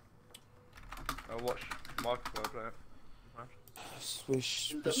 I watch Michael play it.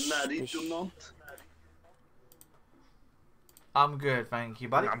 Swish, The swish, married swish. to not. I'm good, thank you,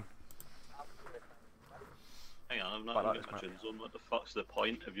 buddy. I'm Hang on, I've Quite not like even got my this tunes on. What the fuck's the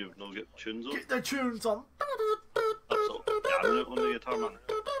point if you've not got tunes on? Get the tunes on. That's all. Jamming it on the guitar, man.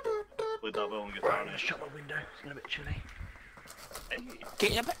 Played that well on guitar now. shut my window. It's getting a bit chilly. Hey,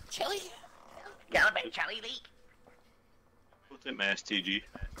 Getting a bit chilly. Getting a bit chilly, Lee. go take my STG.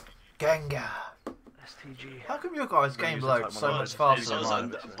 Gengar. STG. How come your guys' Maybe game it's loads like so one of much those faster things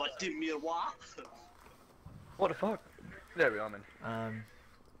than that- mine? But do me what? What the fuck? There we are, man.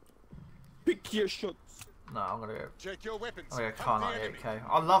 Pick your shots. No, I'm gonna go. Check your weapons. I'm gonna go Hunt Kar the enemy. 98k.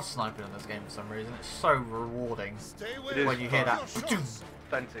 I love sniping in this game for some reason. It's so rewarding Stay It with is when you hear that. Shots.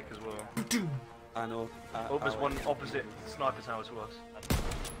 Authentic as well. I know. Oh, there's one opposite sniper tower to us.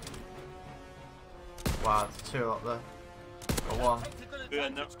 Wow, there's two up there. Got one, Tactical Yeah,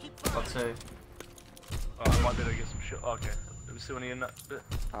 no. advantage. Keep got firing. two. Oh, I might be able to get some shot. Okay. Are we still any in that bit?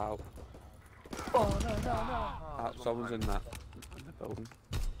 Ow. Oh, no. Ow, someone's in that. In the building.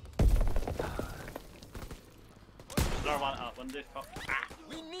 Another one up window. Fuck.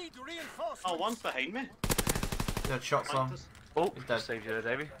 We need reinforcements. Oh, one's behind me. Good shots on. Oh, He's dead. saved you there,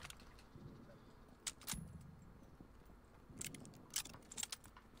 Davey.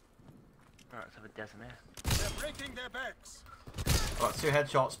 Alright, let's have a Desimir. They're breaking their backs. Got two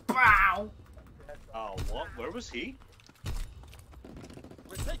headshots. Bow! Oh, what? Where was he?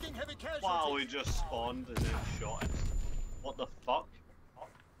 We're taking heavy casualties. Wow, he just spawned and then shot it. What the fuck?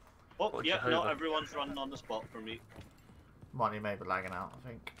 Oh, What, yeah, Jehovah? not everyone's running on the spot for me. Money may be lagging out, I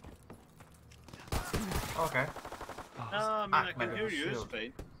think. Okay. No, I mean, I Act can made hear of a you, it's shield.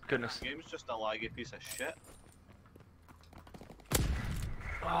 fine. Goodness. The game's just a laggy piece of shit.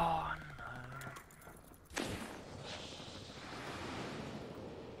 Oh, no.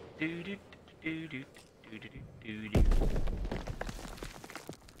 Do do do do do do do do.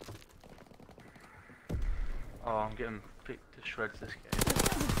 Oh, I'm getting picked to shreds this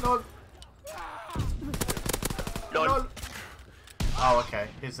game. No. No. No. Oh, okay.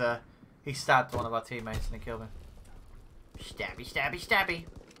 He stabbed one of our teammates and he killed me. Stabby, stabby, stabby.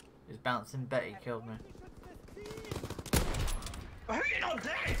 His bouncing Betty killed me. How are you not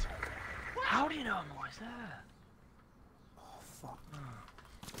dead? How do you know I'm always there? Oh, fuck.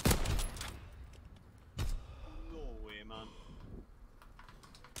 No way, man.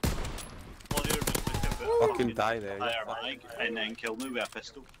 Well, you're just thinking about Fucking die there. you fire fuck. mag and then kill me with a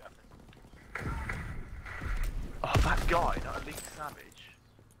pistol. Oh, that guy, that elite savage,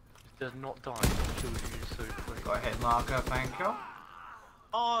 just does not die until you so quick. Got a hit marker, thank you.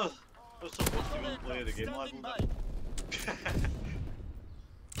 Oh, I was supposed to even play the game Standing level. by.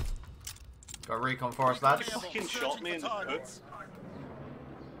 Got a recon for us, lads. Fucking shot me in the foot.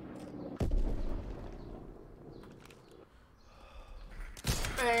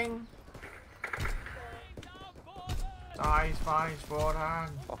 Bing. Nice, nice,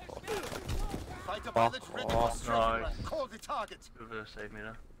 forehand. Fuck off. Fighter pilots Fuck ready off. for strike. Nice. Call the target. Reverse save me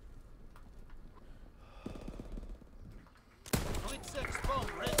now. Blitz X bomb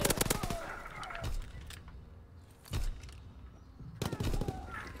ready.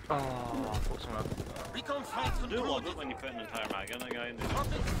 Oh, I thought someone had... Recon flight I do love concluded. it when you put an entire mag in a guy and they Copy.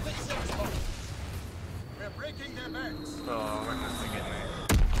 Blitz X bomb. They're breaking their backs. Oh, when did they get me?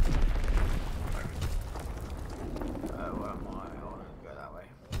 Where am I? Oh, go that way.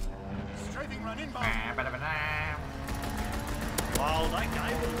 Strafing run inbound. Wow, that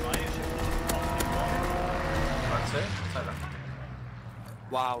guy was right. That's it. Take that.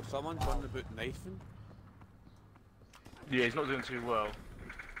 Wow, someone's on the boot knifing. Yeah, he's not doing too well.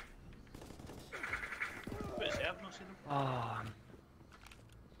 But it's I've not seen him. Oh, I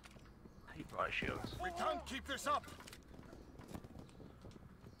hate riot shields. We can't keep this up.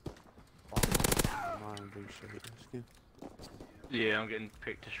 Man, do shit this game. Yeah, I'm getting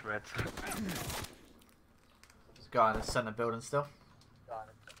picked to shreds. There's a guy in the centre building still.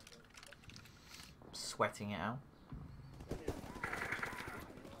 Sweating it out. Of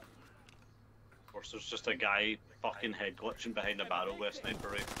course, there's just a guy fucking head glitching behind a barrel with a sniper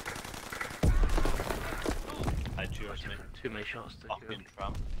rifle. I cheers me. Too many shots to kill. Fucking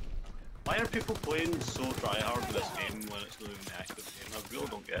tramp. Why are people playing so tryhard with this game when it's not even an active game? I really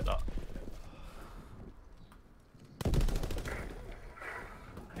don't get that.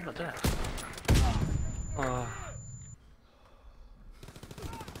 You're not dead. Oh.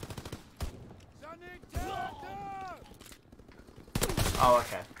 Oh,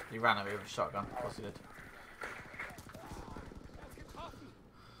 okay. He ran at me with a shotgun. Of course he did.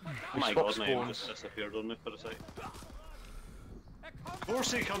 Oh my god, my aim just disappeared on me for a sec.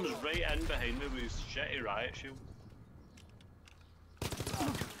 Forsey comes right in behind me with his shitty riot shield.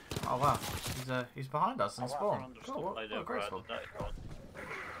 Oh wow. He's behind us in spawn. Understood Cool. why What they a ever great added spawn. that god.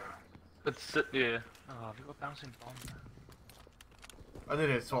 It's, yeah. Oh, have you got a bouncing bomb there? I did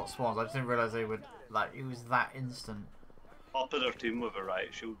it swap spawns. I just didn't realise they would like. It was that instant. Top of their team with a riot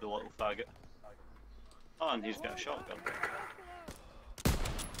shield, the little faggot. Oh, and he's got a shotgun.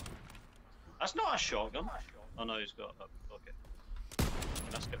 That's not a shotgun. Oh no, he's got a. Okay.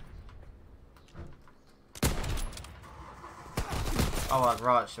 That's good. Oh,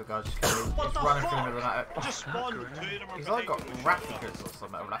 right, so guys, just kidding. He's running through the middle of that. Just spawned two of them. He's like got Rafikas or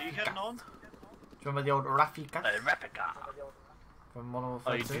something. Are you hitting on? Do you remember the old Rafika? Replica. From Modern Oh,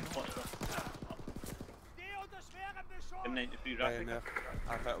 Warfare you 2? did watch that. M93 Rapid.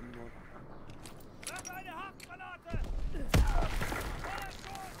 I hit him more.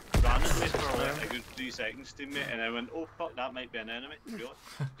 Ran at me for like a good 3 seconds, teammate, and I went, oh fuck, that might be an enemy. Really?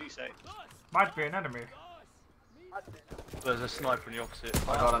 3 seconds. Might be an enemy. There's a sniper in the opposite.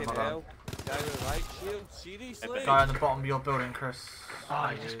 I got him, I Fucking got him. hell. Guy with the right shield, seriously? Guy on the bottom of your building, Chris. Oh,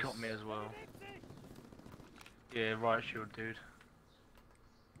 he just got me as well. Yeah, right shield, dude.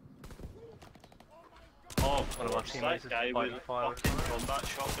 Oh, One of our that teammates is guy with fighting a fire. fucking combat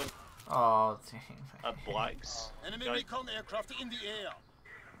shotgun Oh, team. at Blacks. Enemy Guy. recon aircraft in the air.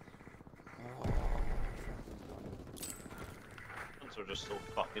 Guns are just so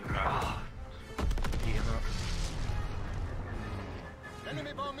fucking bad.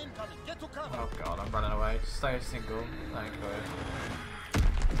 Enemy bomb incoming. Get to cover. Oh god, I'm running away. Stay single. Thank you.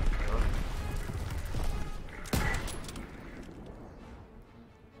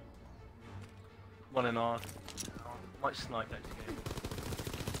 One in R. Might snipe next game.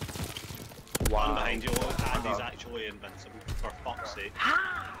 One behind you, and he's actually invincible, for fuck's sake.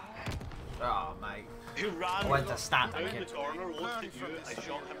 Oh, mate. He ran I went to stand down that the kid. corner, looked at you, I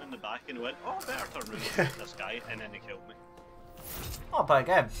shot him in the back and went, oh, I better turn around and shoot this guy, and then he killed me. I'll play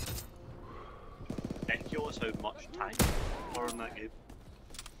again. Ridiculous how much time were in that game.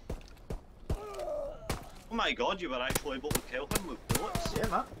 Oh my god, you were actually able to kill him with bullets. Yeah,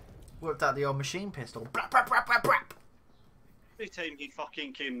 man. Whipped out the old machine pistol. Brap, brap, brap, brap, brap. Every time he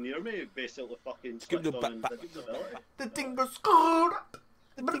fucking came near me, basically fucking Give switched the on back- invincibility. The thing was scored.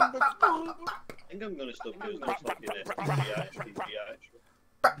 I think I'm gonna stop using this fucking STG actually.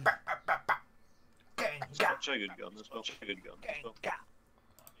 Such a good gun, it's such a good gun.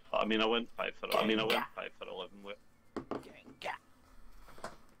 I mean, I went 5 for 11 with.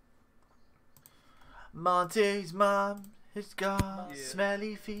 Monty's mom has got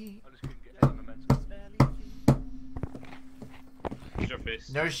smelly feet. I just couldn't get any momentum. What's your face?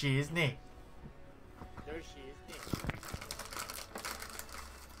 No, she isn't. No, she is.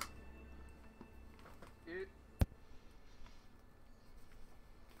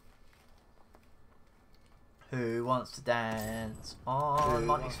 Who wants to dance on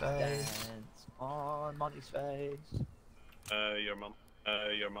Monty's face? On Monty's face. Your mum.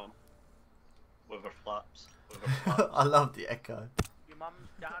 Your mum. With her flaps. With her flaps. I love the echo. Your mum's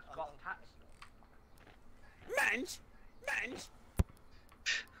dad got tats.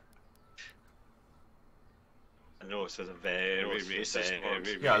 I know this is a very racist word.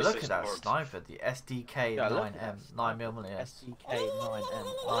 Yeah, look at that sniper, the SDK 9M, 9mm. SDK 9M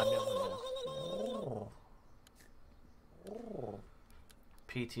 9mm. Oh. Oh.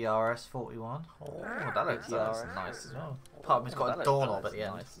 PTRS 41. Oh, that looks nice as well. Part of me's got a doorknob at the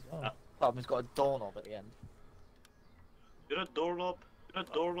end. Part of me's got a doorknob at the end. You're a doorknob. You're a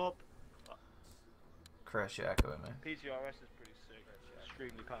doorknob. Chris, you're echoing me. PTRS is pretty sick.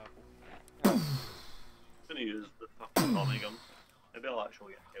 Extremely powerful. I'm gonna use the fucking Tommy gun. Maybe I'll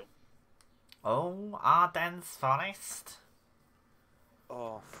actually get killed. Oh, Ardennes Forest.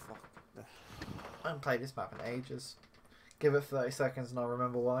 Oh, fuck. I haven't played this map in ages. Give it 30 seconds and I'll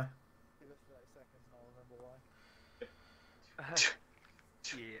remember why.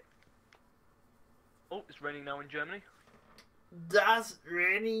 Yeah. Oh, it's raining now in Germany. Das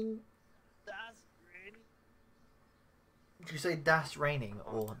raining. Did you say das raining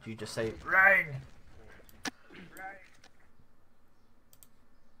or did you just say rain?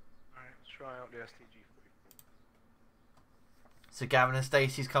 Alright, let's try out the STG. So Gavin and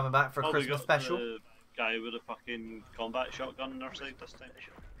Stacey's coming back for a Oh, we Christmas got special. The guy with a fucking combat shotgun on their side this time.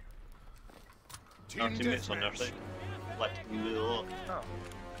 Our teammates on their side. Like, Oh.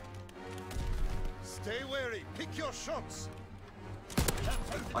 Stay wary. Pick your shots.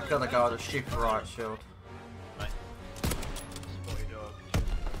 I got a guy with a super riot shield. Spotty dog.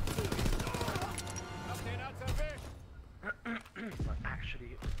 I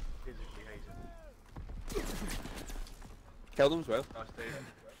actually physically hate it. Killed him as well. Nice day.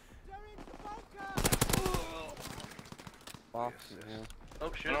 Fucking hell.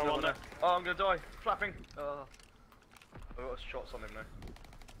 Oh shit, Another no one one there. Oh, I'm gonna die. Flapping. Oh. I've got shots on him now.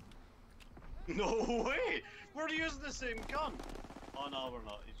 No way! We're using the same gun! Oh no, we're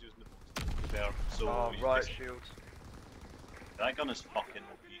not. He's using the bear. So Oh, he's right just- shields. That gun is fucking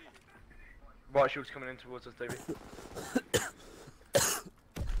OP. Right shield's coming in towards us, Davey.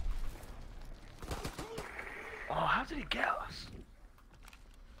 Oh, how did he get us?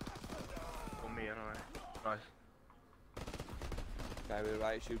 Or me, anyway. Nice. Guy with the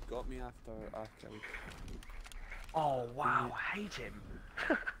riot shield got me after I killed. Oh wow, I hate him.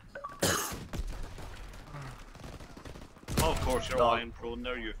 Oh, of course, you're Lol. lying prone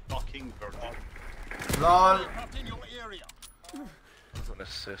there, you fucking virgin. LOL! In your area. I got an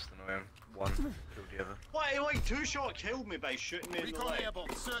assist and I am one killed the other. What, he like two-shot killed me by shooting me in the Recon leg?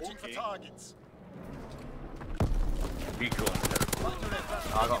 airborne, searching for Okay. targets. Recon.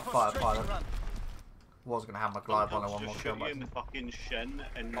 I got fired. Was gonna have my glide bomb and one more Just kill, shoot you but in the fucking shin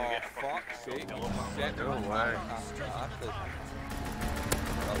and you Oh get fuck's sake. kill him. Shit, No way.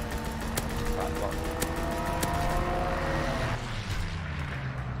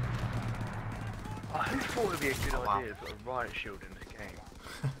 Who thought it would be a good Oh, wow. idea to put a riot shield in this game?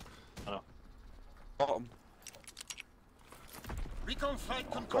 Bottom. Recon flight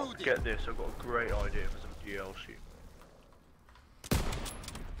I've got to concluded. get this, I've got a great idea for some DLC.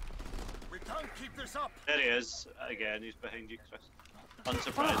 We can't keep this up. There he is, again, he's behind you, Chris.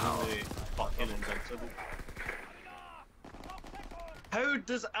 Unsurprisingly, fucking invincible. How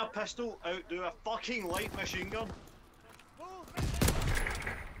does a pistol outdo a fucking light machine gun?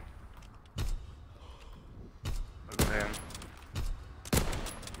 Look at him.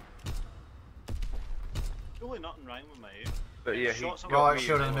 Surely nothing wrong with my aim. But yeah, he Shots on got right me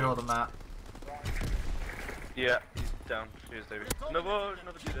shield in the as middle well. of the map. Yeah, he's down. Cheers, Davey. Another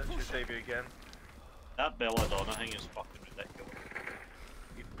do that. Cheers, Davey again. That belladonna thing is fucking ridiculous.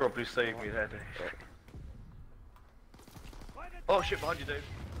 You probably saved me there, Dave. Oh shit, behind you, Dave.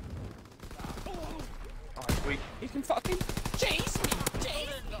 Oh, he's weak. You can fucking chase me.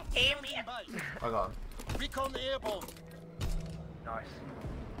 I got him. Recon airborne. Nice.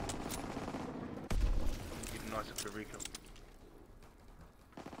 Even nicer for the recon.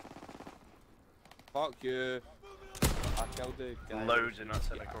 Fuck you. I killed the guy. Loads in that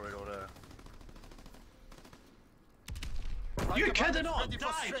center corridor there. You Tiger kidding bomb on? ready for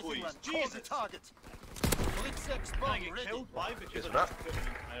Die, strafing please! run. Call the Jesus! target. Blitz Can I bomb get ready. killed? Why? Because Cheers I for that. just put an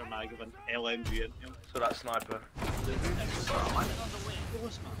entire mag of an LMG in him. So that sniper.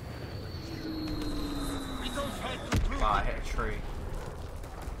 Recon flight concluded. Ah, I hit a tree.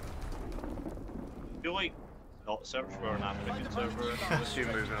 I feel like not search for an African server. Let's do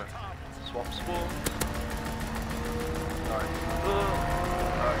moving. Swap spawn. Nice.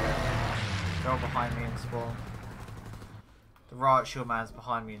 They're all behind me in spawn. The riot shield man's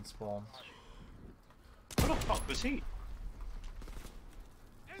behind me in spawn. Where the fuck was he?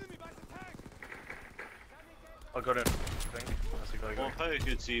 I got him. I think. That's the guy Well, going. how he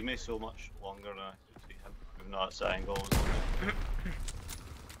could see me so much longer than I could see him. Even though that's angle was on it.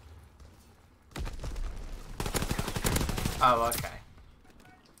 Oh, okay.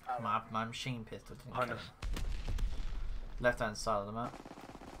 My machine pistol didn't Behind kill us. him. Left hand side of the map.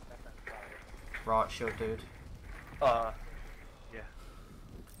 Right shield dude. Yeah.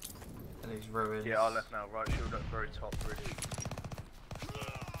 And these ruins. Yeah, I left now. Right shield at very top bridge.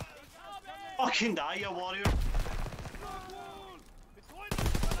 Fucking die, you warrior!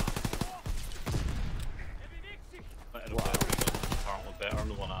 It'll be apparently better than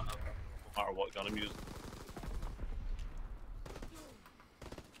the one I have, no matter what gun I'm using.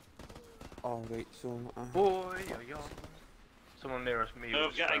 Alright, so. Boy, yo. Someone near us, me. Now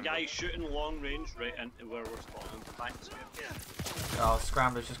was I've got a scrambling. guy shooting long range right into where we're spawning. Thanks. Oh,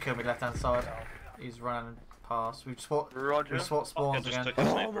 Scrambler's just killed me left hand side. He's running past. We've swapped Roger. swapped spawns just again. took a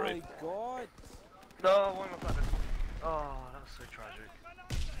Oh sniper my right. god! No, why am I planning? Oh, that was so tragic.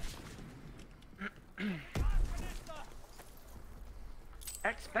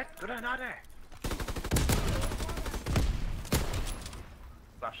 Expect grenade!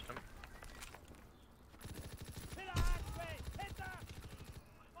 Flashed him.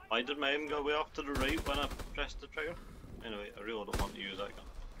 Why did my aim go way off to the right when I pressed the trigger? Anyway, I really don't want to use that gun.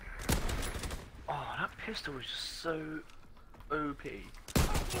 Oh, that pistol was just so OP.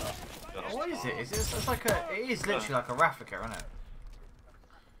 What is it? It's like a. It is literally like a replica, isn't it?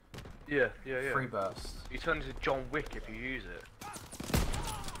 Yeah. Free burst. You turn into John Wick if you use it. Oh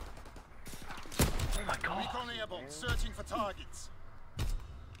my god. Recon airborne, searching for targets.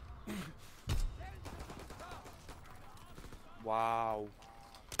 Wow.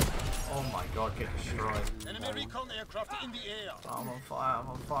 Oh my god, get destroyed. Enemy recon aircraft in the air. Oh, I'm on fire, I'm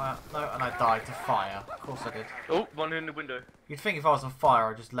on fire. No, and I died to fire. Of course I did. Oh, one in the window. You'd think if I was on fire,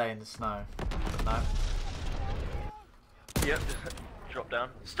 I'd just lay in the snow. But no. Yep, just drop down.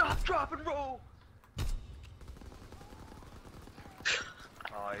 Stop, drop, and roll!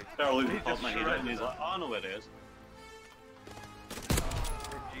 Barely He popped just my head out shredded and he's that. like, I know where it is.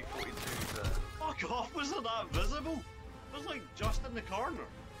 G42 there. Fuck off, wasn't that visible? It was like just in the corner.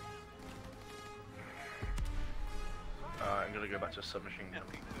 I'm gonna go back to a submachine gun.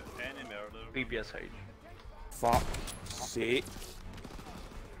 Any murder. BBSH. Fuck sake.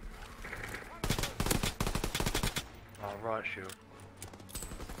 Oh, right shield.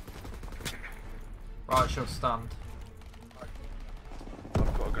 Right, shield stunned.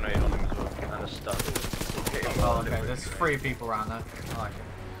 I've got a grenade on him as well, and a stun. Oh, okay, there's 3 people around there. I like it.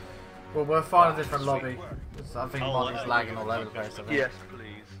 Well, we'll find a different lobby. 'Cause I think Molly's lagging all over the place. I think. Yes,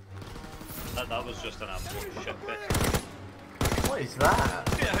 please. That was just an absolute shit bit. What is that?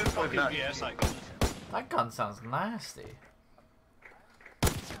 Yeah, who fucking BS that gun? That gun sounds nasty.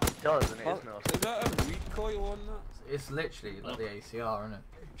 It does, and it is nasty. Is that a recoil on that? It's literally like the ACR, isn't it?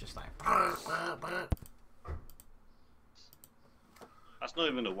 Just like. That's not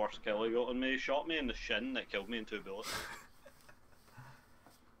even the worst kill he got on me. He shot me in the shin that killed me in 2 bullets.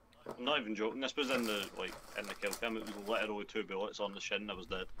 I'm not even joking. This was in the kill cam. It was literally 2 bullets on the shin. I was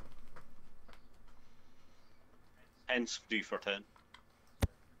dead. Hence 3 for 10.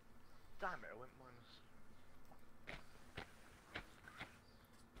 Damn it, I went minus.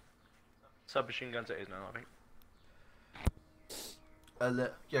 Submachine guns it is now, I think.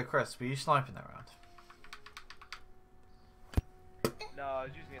 Yeah, Chris, were you sniping that round? No, I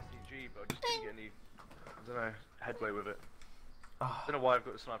was using the SCG, but I just didn't get any, I don't know, headway with it. Oh. I don't know why I've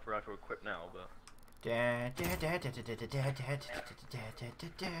got the sniper rifle equipped now, but...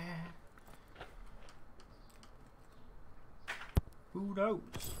 Who knows?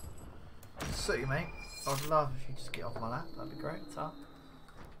 See, mate. I'd love if you just get off my lap. That'd be great. So.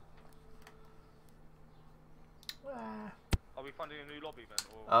 Are we finding a new lobby then?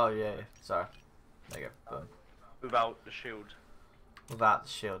 Or Oh yeah. Sorry. There you go. Boom. without the shield Without the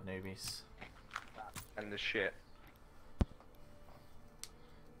shield, newbies. and the shit?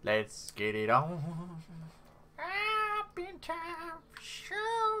 Let's get it on. I've been time for so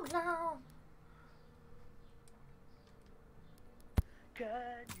long.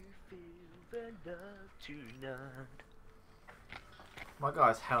 Can you feel the love tonight? My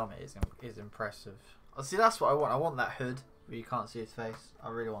guy's helmet is impressive. Oh, see, that's what I want. I want that hood where you can't see his face. I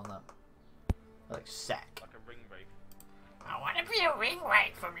really want that. Like sack. Like a ring wraith. I want to be a ring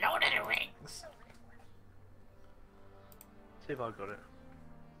wraith from Lord of the Rings. See if I got it.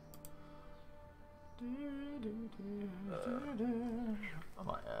 I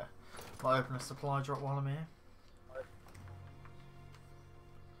might open a supply drop while I'm here.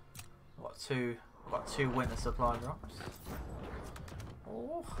 I've got two winter supply drops.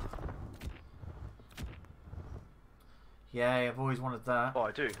 Oh. Yay, I've always wanted that. Oh,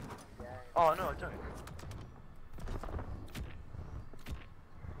 I do. Oh, no, I don't.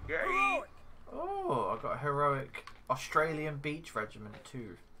 Yay! Oh, I got a heroic Australian Beach Regiment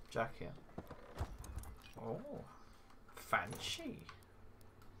 2 jacket. Oh, fancy.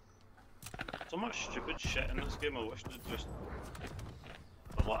 So much stupid shit in this game. I wish they'd just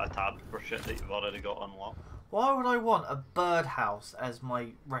have like a tab for shit that you've already got unlocked. Why would I want a birdhouse as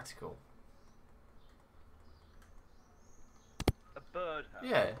my reticle? A birdhouse.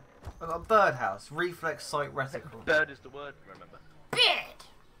 Yeah, a birdhouse, reflex sight reticle. Bird is the word, remember? Bird.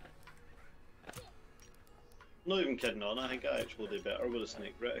 Not even kidding on. I think I actually do better with a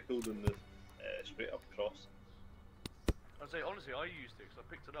snake reticle than the straight up cross. I'd say, honestly, I used it because I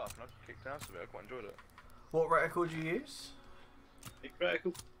picked it up and I kicked out of it. I quite enjoyed it. What reticle do you use? Snake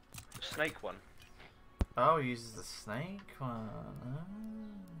reticle. The snake one. Oh, he uses the snake one. Oh.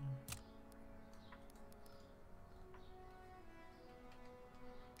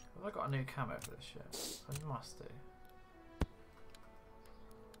 Have I got a new camo for this shit? I must do.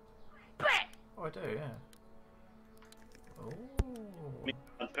 Oh, I do, yeah. Oh.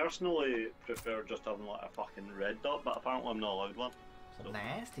 I personally prefer just having like a fucking red dot, but apparently I'm not allowed one. It's a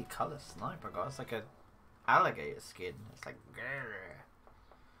nasty colour sniper guy. It's like a alligator skin. It's like grrr.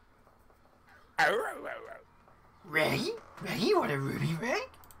 Ready? Ready? You want a ruby ring?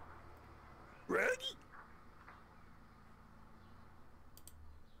 Ready?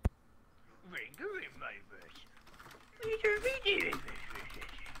 Ring a ring, my bush.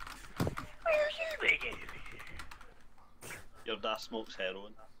 Your dad smokes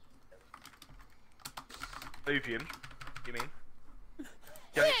heroin. Opium, you mean?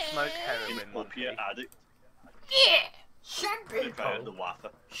 Don't smoke heroin, Opiate monkey. addict. Yeah. Some They try out the people.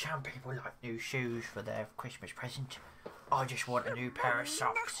 wafer. Some people like new shoes for their Christmas present. I just want a new pair of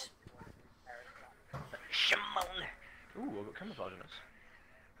socks. Shimon. Ooh, I've got camouflage on us.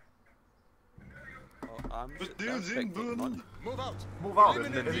 Oh, I'm expecting money. Move out. Move out.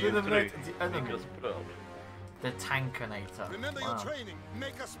 Eliminate The the enemy. Fingers put it up. The Tankinator. Remember Wow. your training.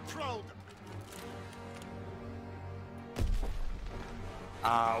 Make us proud.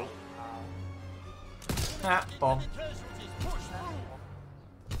 Ow. Ah, bomb.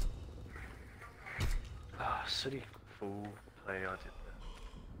 Ah, silly fool play I did there.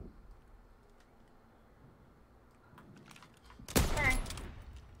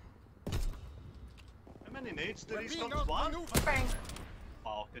 How many nades did he stop land? Oh,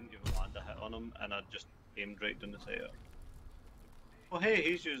 I couldn't even land a hit on him, and I just aimed right down the sight. Well, hey,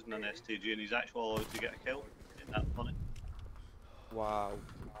 he's using an STG and he's actually allowed to get a kill. Ain't that funny? Wow.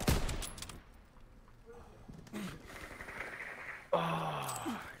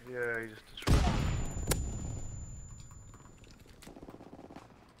 Oh, yeah, he just destroyed me.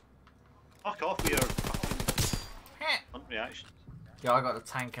 Fuck off with your fucking hunt reactions. Yeah, I got the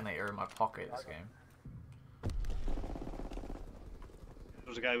Tankinator in my pocket this game.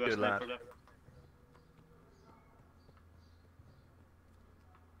 There's a guy with a Good sniper lad. there.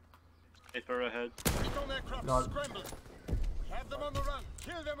 Sniper ahead. Recon aircraft Lol. scrambling. We have them on the run.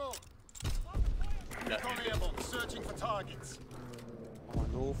 Kill them all. Recon airborne searching for targets. Oh,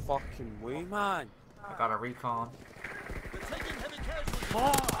 no fucking way, man. I got a recon. We're taking heavy casualties.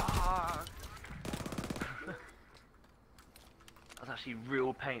 Fuck! That's actually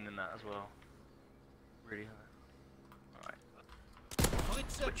real pain in that as well. Really hard. Alright.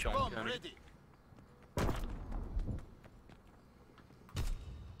 Blitzer Switch on, bomb Tony. ready.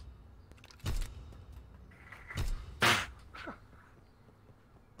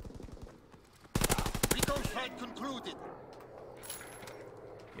 Recon flight concluded.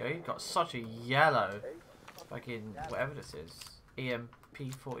 Yeah, he got such a yellow fucking whatever this is.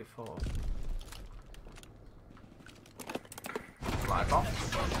 EMP-44. Flag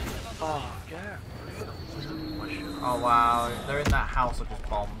off. Oh, yeah. Oh wow, they're in that house I just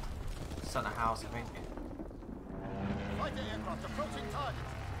bombed. Center house, I think. Fighter aircraft approaching target.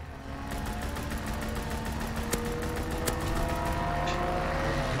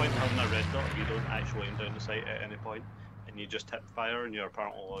 Point having a red dot, you don't actually aim down the sight at any point, and you just hip fire and you're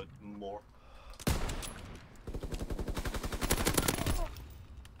apparently allowed more.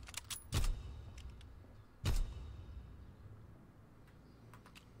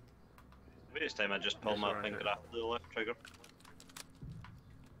 Maybe this time I just pull my finger after the left trigger.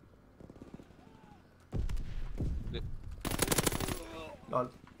 Lol.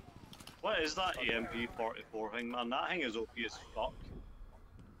 What is that EMP-44 thing, man? That thing is OP as fuck.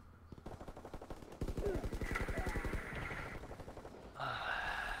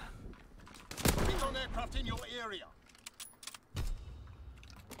 Recon aircraft in your area.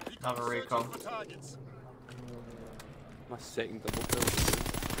 Another searching recon. for targets. My second double kill.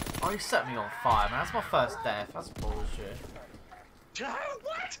 Oh, he set me on fire, man. That's my first death. That's bullshit.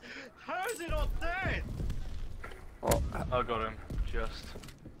 What? How is it not dead? Oh, I got him. Just.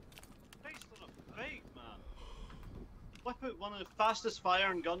 Based on a fake, man. Whip out one of the fastest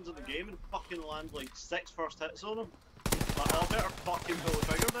firing guns in the game and fucking land like 6 first hits on him. Like, I better fucking pull the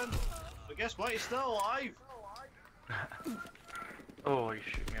trigger then. But guess what? He's still alive. Oh, you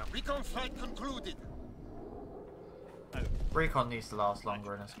shoot me up. Recon flight concluded. Recon needs to last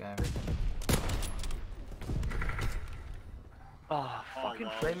longer in this game. Oh, fucking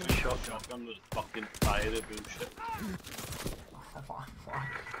wow, flaming this shotgun. shotgun was fucking fiery bullshit.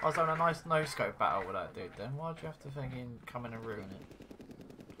 I was having a nice no-scope battle with that dude then. Why'd you have to fucking come in and ruin it?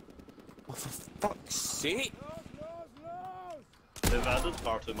 oh, for fuck's sake! They've added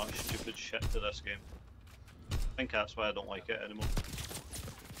far too much stupid shit to this game. I think that's why I don't like it anymore.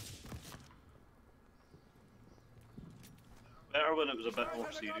 Better when it was a bit more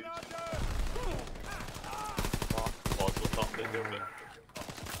serious. Pause will talk about your bit.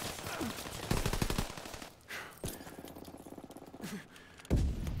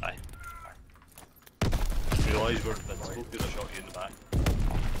 Aye. Realise we're invincible because I shot you in the back.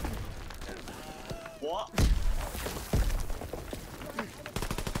 What?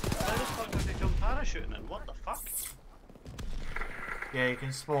 How the fuck did they come parachuting in? What the fuck? Yeah, you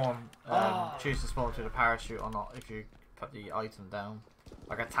can spawn, choose to spawn through the parachute or not if you put the item down.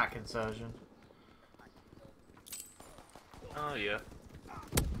 Like attack insertion. Oh, yeah.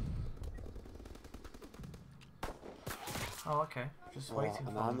 Oh, okay. Just waiting and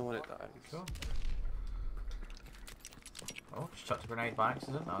for I'm them. the one that dies. Cool. Oh, just chucked a grenade by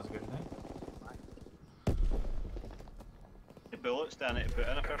accident. That was a good thing. The bullets down it to put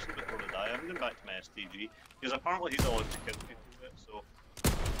in a person before they die. I'm going back to my STG because apparently he's allowed to kill people with it, so.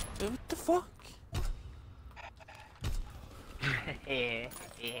 What the fuck?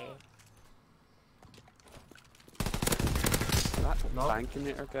 That No.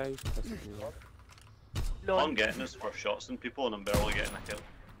 Tankinator guy pisses me off. I'm getting his first shots on people and I'm barely getting a kill.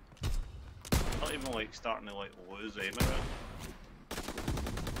 Not even like starting to like lose aim around.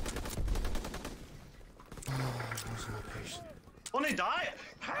 Losing my patience. Only die?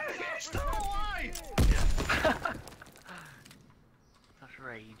 How are you still alive? That's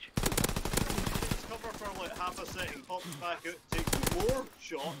rage. Takes cover for like half a second, pops back out, takes more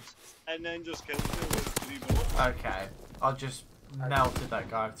shots, and then just kills me with 3 bullets. Okay, I just melted that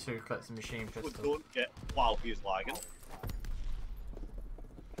guy with 2 clips of machine People pistol. don't get while he's lagging.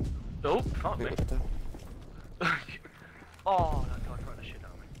 Oh, fuck me. Wait, what the? Oh, that guy tried the shit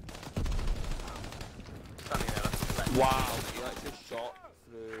out of me. Standing there, that's left. Wow, he actually shot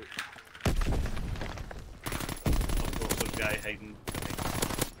through. Of course, there's a guy hiding.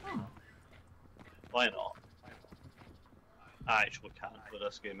 Why not? I actually can't play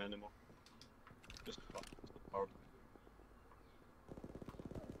this game anymore. Just fuck. Hard.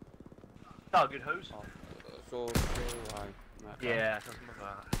 Oh, good hose. Oh, so why? Yeah, something like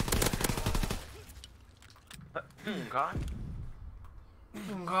that. Guy.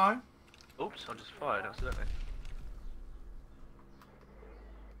 Okay. Oops, I just fired accidentally.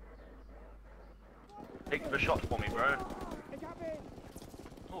 Take the shot for me, bro.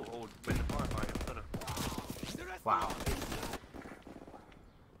 Oh, win the firefight. Better. Wow.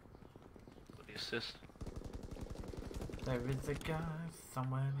 Got the assist. There is a guy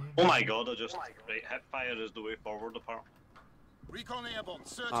somewhere near. Oh my god, right, hip fire is the way forward apparently. Recon airborne,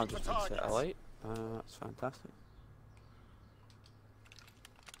 searching I'm for just gonna set a targets. light. That's fantastic.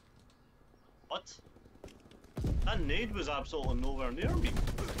 What? That nade was absolutely nowhere near me.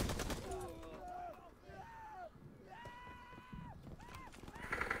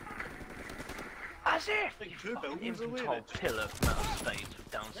 As if Like you 2 fucking buildings away. infantile pillar from outer space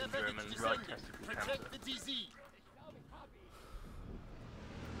with Down syndrome and right testicle cancer. Protect the DZ.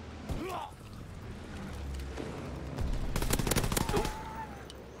 No.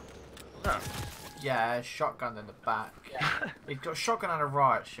 Yeah, shotgun in the back. He's got shotgun and a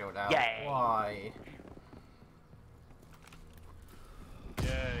riot shield out. Yay. Why?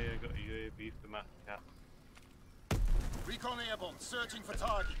 Yeah, got a UAV for my cat. Recon airborne, searching for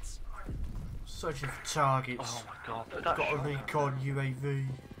targets. Searching for targets. Oh my god, put that Got a shot recon UAV.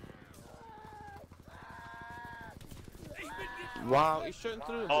 Wow, he's shooting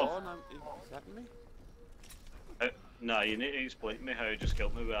through the Oh. wall and he's hitting me. Nah, you need to explain to me how you just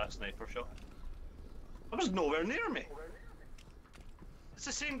killed me with that sniper shot. That was nowhere near me. It's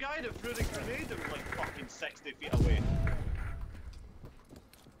the same guy that threw the grenade that was like fucking 60 feet away.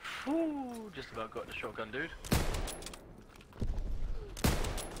 Ooh, just about got the shotgun, dude.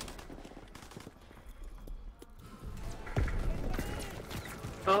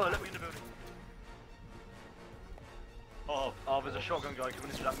 Oh, let me in the building. Oh, there's a shotgun guy coming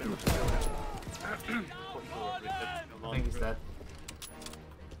into that middle of the building. I think he's dead.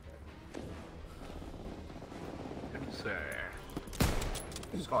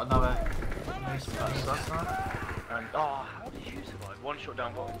 He's got another. And oh, how did you survive? One shot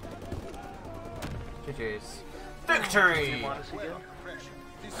down bottom. GG's. Victory! Minus again.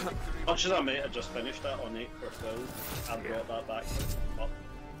 Much as I might have just finished that on 8 for 12, I brought that back up.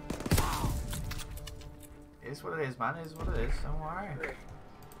 It is what it is, man. It is what it is. Don't worry.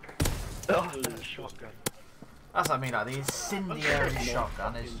 Oh, that shotgun. That's what I mean, like, the incendiary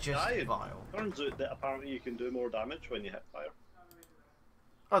shotgun is just Died. vile. Turns out that apparently you can do more damage when you hit fire.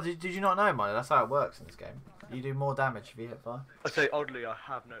 Oh, did you not know, Molly? That's how it works in this game. You do more damage if you hit fire. I'd say oddly, I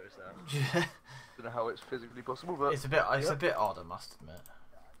have noticed that. Don't know how it's physically possible, but It's a bit odd, I must admit.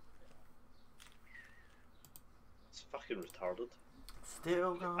 It's fucking retarded.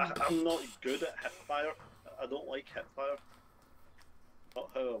 Still going. I'm not good at hip fire. I don't like hip fire. Not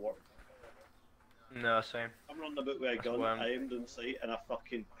how I work. no, same. I'm running about with a That's gun, why I'm- aimed in sight, and I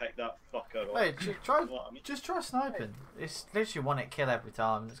fucking pick that fucker up. Hey, try, You know what I mean? just try sniping. It's literally one hit kill every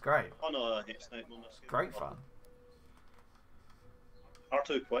time. It's great. Oh no, I hate sniping on this game. Great fun. Are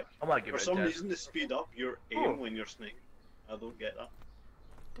too quick. I might give For it a some test. reason, to speed up your aim Oh. when you're sneaking. I don't get that.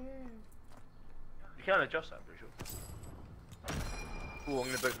 You can adjust that, I'm pretty sure. Ooh, I'm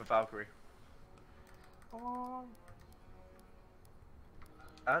gonna boot for Valkyrie.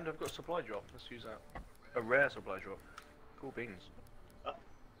 And I've got a supply drop. Let's use that. A rare supply drop. Cool beans.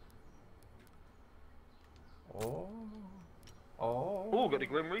 Oh. Oh, got the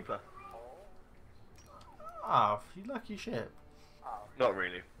Grim Reaper. Ah, you lucky shit. Not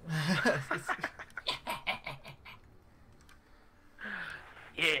really.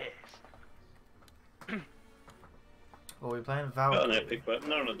 Yes. Well, we're playing Got an Valkyrie. epic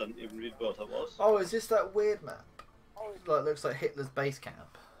weapon, and I didn't even read what it was. Oh, is this that weird map? Like, looks like Hitler's base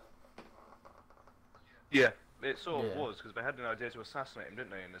camp. Yeah, it sort of Yeah. was because they had an idea to assassinate him,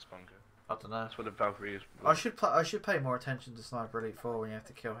 didn't they, in this bunker? I don't know. That's what the Valkyrie is. I should pay more attention to Sniper Elite 4 when you have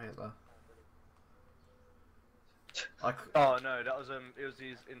to kill Hitler. Oh no, that was it was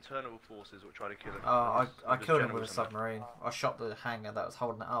these internal forces which tried to kill him. I His killed him generals with a and that. submarine. I shot the hangar that was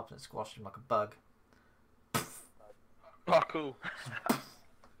holding it up and it squashed him like a bug. Oh, cool.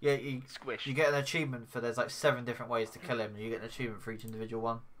 Yeah, you Squish. get an achievement for there's like 7 different ways to kill him, and you get an achievement for each individual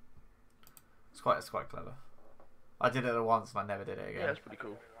one. It's quite clever. I did it once and I never did it again. Yeah, that's pretty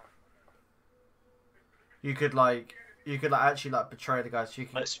cool. You could actually like betray the guy. So you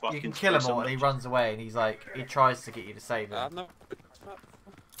can kill him all, and he runs away, and he tries to get you to save him. I've never.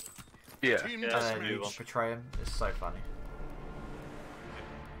 Yeah. Yeah, And that's then a you new just one. betray him. It's so funny.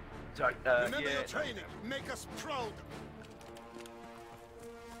 So, Remember yeah. your training. Make us proud.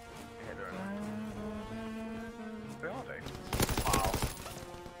 Yeah, they're Where are they? Wow.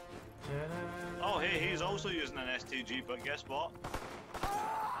 Oh, hey, he's also using an STG, but guess what?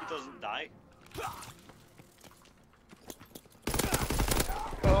 He doesn't die.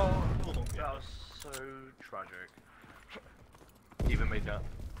 Oh, that was so tragic. Even made that.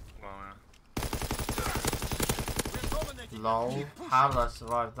 Wow. We're dominating. Lol. Keep pushing. How did I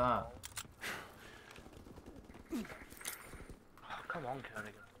survive that? Oh, come on,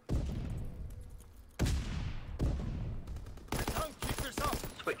 Kernigan. Can't keep this up.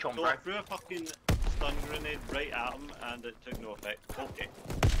 Switch on, So bro. I threw a fucking stun grenade right at him and it took no effect. Okay.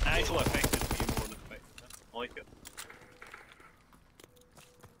 It actually affected me more than it affected him. I like it.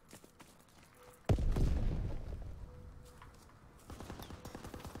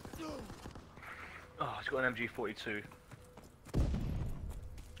 Oh, he's got an MG42.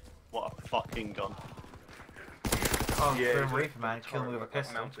 What a fucking gun. Oh, Yeah, Grim he's Reaper, man. Kill me with a turret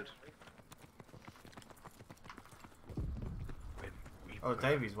pistol. mounted. Oh,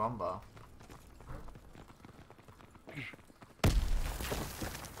 Davy's one bar.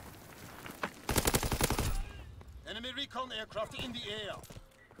 Enemy recon aircraft in the air.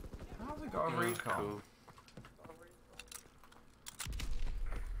 How's it got a recon? Cool.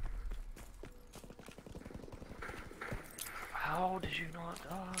 How did you not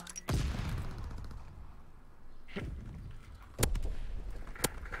die?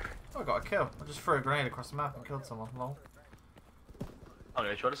 Oh, I got a kill. I just threw a grenade across the map and killed someone. Lol. I'm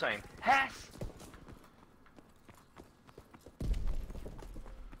gonna try the same. Hess!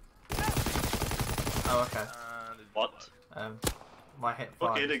 Oh, okay. What? My hit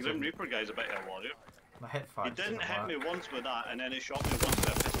fire. Okay, the just Grim didn't- Reaper guy's a bit of a warrior. My hit fire. He just didn't hit work. me once with that and then he shot me once with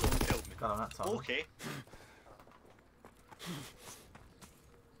a pistol and killed me. Got on that time. Okay.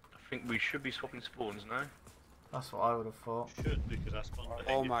 I think we should be swapping spawns, no? That's what I would have thought. Should, because I spawned behind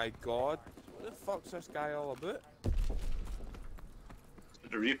Oh you. my god. What the fuck's this guy all about?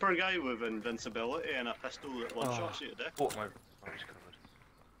 The Reaper guy with invincibility and a pistol that one-shots you to death. Thought my eyes covered.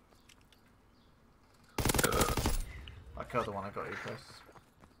 I killed the one I got you, Chris.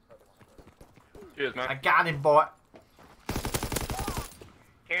 Cheers, I man. got him, boy.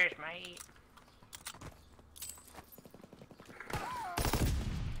 Cheers, mate.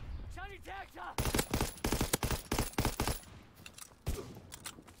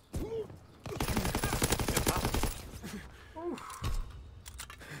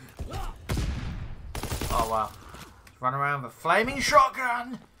 Oh wow. Run around with a flaming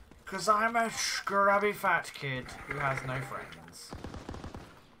shotgun, cause I'm a scrubby fat kid who has no friends.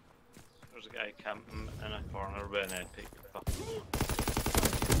 There's a guy camping in a corner with an epic.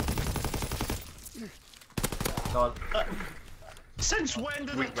 God. Since when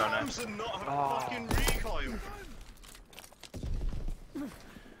did Weak the runner. Thompson not have fucking recoil?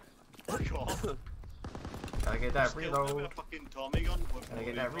 Fuck off. Gotta get that Still with reload. a fucking Tommy gun with Gotta no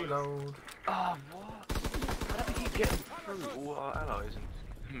get that recoil. reload. Oh, what? How did we keep getting through all our allies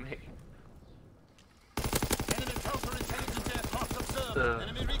and me? Enemy counterintelligence aircraft observed.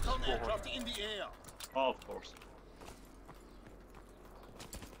 Enemy recon aircraft in the air. Oh, of course.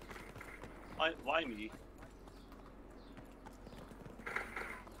 Why me?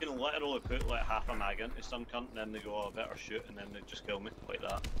 You can literally put like half a mag into some cunt and then they go, oh, I better shoot, and then they just kill me like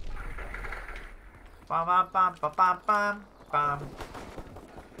that. Bam bam bam bam bam bam bam.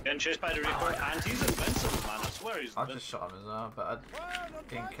 Getting chased by the Reaper, and he's invincible, man. I swear he's I invincible. just shot him as well, but I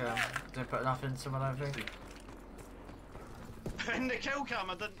think didn't put enough into him, I don't think. In the kill cam,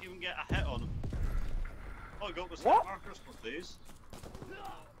 I didn't even get a hit on him. All I got was hit What? markers for days.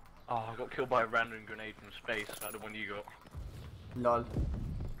 Oh, I got killed by a random grenade from space, like the one you got. Lol.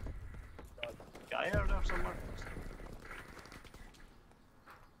 Guy out there somewhere.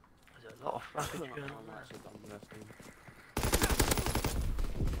 There's a lot of flappage going on I'm there. actually done with this thing.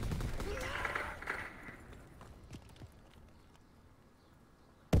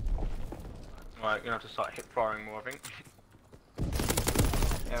 Right, you're gonna have to start hip firing more, I think.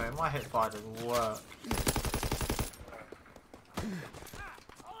 Yeah, I mean, my hit fire doesn't work.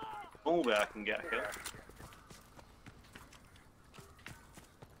 Only way I can get a kill.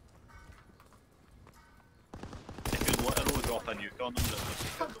 If you'd literally drop a nuke on them,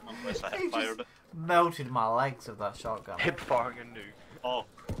 just killed them unless I He hit fired just it. melted my legs with that shotgun. Hip firing a nuke. Oh.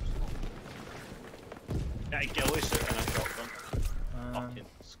 Get a ghillie suit and a shotgun. Fucking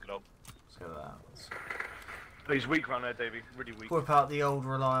scrub. Let's go with that. Oh, he's weak around there, Davey. Really weak. Whip out the old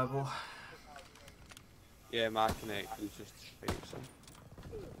reliable. Yeah, my connection's just fixing.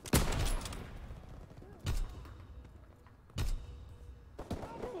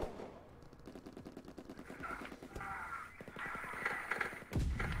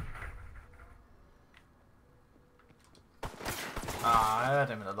 Ah, I heard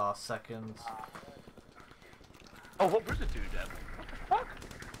him in the last second. Oh, what Blizzard do then? What the fuck?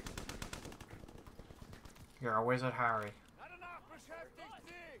 You're a wizard, Harry.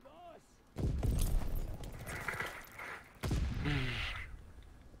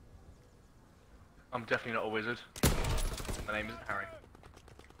 I'm definitely not a wizard. My name isn't Harry.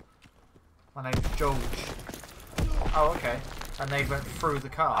 My name's George. Oh, okay. And they went through the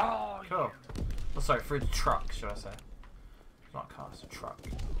car. Oh, Cool. Oh, sorry, through the truck, should I say. It's not a car, it's a truck.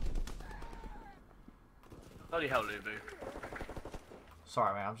 Bloody hell, Lubu.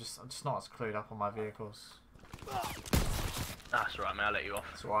 Sorry, man, I'm just not as clued up on my vehicles. That's right, mate. I'll let you off.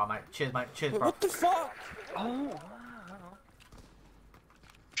 It's alright, mate. Cheers, mate. Cheers, bro. What the fuck? Oh.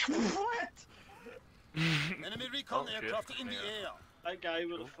 What? Enemy recon Oh, shit. aircraft in the Yeah. air. That guy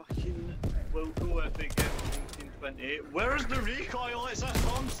with a fucking Wilco epic M1928. Where's the recoil? It's a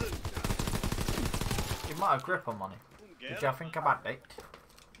Thompson! You might have grip on money. Get Did you think about it?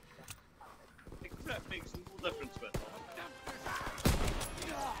 The grip makes no difference with it.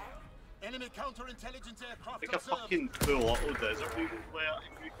 Enemy counterintelligence aircraft Like a observed. fucking full auto desert eagle player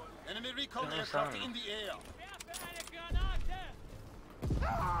in recoil. Enemy recon Yeah, aircraft sorry. in the air.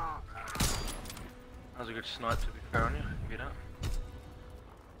 That was a good snipe, to be fair on you. Give you that.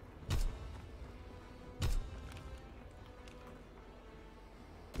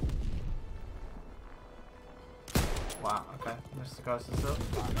 Wow, okay. Missed the guy's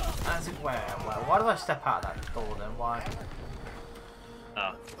stuff. As it where? Well, why did I step out of that door then? Why?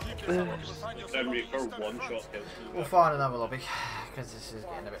 Ah. Then Reaper one shot kills him. We'll find another lobby, because this is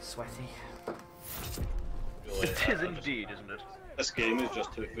getting a bit sweaty. Really, It is indeed, isn't it? This game is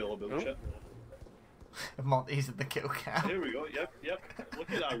just too full of bullshit. Monty's at the kill cam. Here we go, yep. Look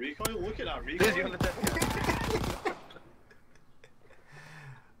at that recoil, look at that Busy on recoil. the deck.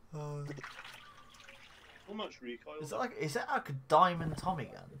 Oh. How much recoil? Is that like a diamond Tommy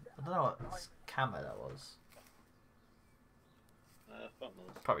gun? I don't know what camo that was. Fuck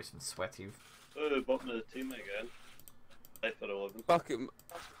knows. Probably some sweaty. Oh, bottom of the team again. 5 for 11. Fuck it.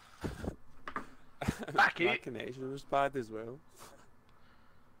 Back My it. connection was bad as well.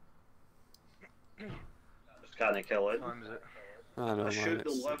 Just can't kill it. What time is it? I know, I man, shoot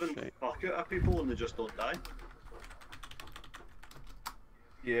it's the living shit. fuck out of people and they just don't die.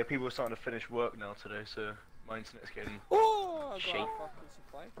 Yeah, people are starting to finish work now today, so my internet's getting... Oh, I got Shape. a fucking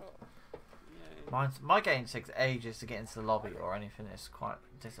supply drop. Yay. My game takes ages to get into the lobby or anything. It's quite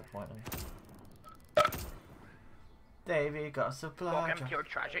disappointing. Davey got a supply job.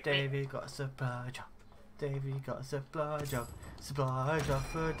 tragic. Davey got a supply job. Davey got a supply job. Supply job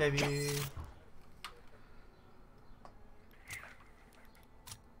for Davey.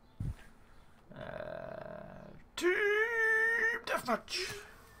 Team deathmatch.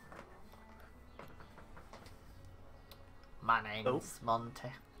 My name's Monty.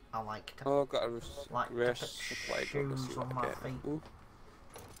 I like to Oh, I've got a like to rest put supply drop. Let's shoes see on what my I get. feet. Ooh.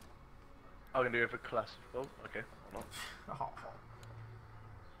 I'm gonna do it for class. Oh, okay. Hold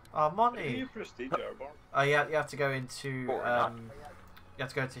on. Monty. Can you prestige airborne? Oh yeah, you have to go into Or not. you have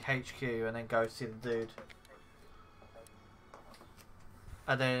to go to HQ and then go see the dude.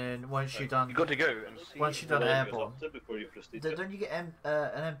 And then once you're done, You got to go and see. once you're done Whatever goes airborne, up to before you prestige don't it. you get an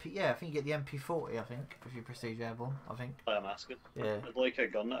MP? Yeah, I think you get the MP40. I think if you prestige airborne, I think. I'm asking. Yeah, I'd like a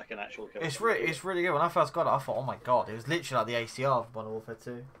gun that I can actually kill. it's somebody it's really good. When I first got it, I thought, oh my god, it was literally like the ACR of Modern Warfare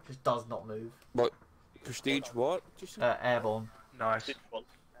 2. It just does not move. What? Prestige what? Just Airborne. Nice. with. One.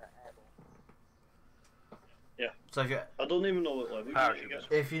 So I don't even know what level you Parachute.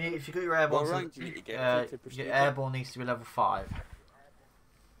 get. if you got your airborne, what rank do you need to get to your prestige? airborne needs to be level 5.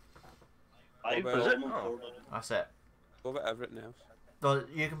 I What was about- on Oh. board. That's it. What about everything else? Well,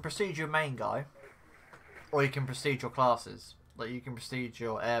 you can prestige your main guy, or you can prestige your classes. Like you can prestige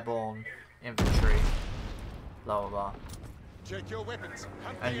your airborne, infantry, blah blah blah, Check your weapons.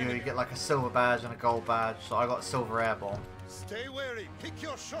 Hunt the and you enemy. get like a silver badge and a gold badge. So I got silver airborne. Stay wary. Pick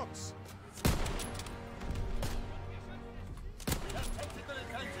your shots.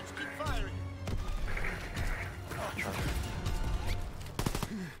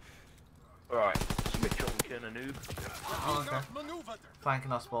 Alright, switch on, Ken, a noob. Oh, okay.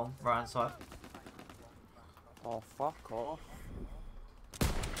 Flanking us spawn, right hand side. Oh, fuck off.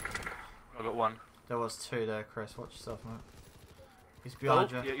 I got one. There was two there, Chris. Watch yourself, mate. He's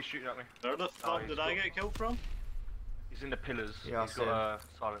behind you. Yeah, he's shooting at me. Where the fuck did I get killed from? He's in the pillars. Yeah, he's got a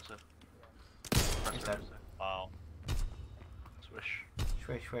silencer. He's dead. Wow. Swish.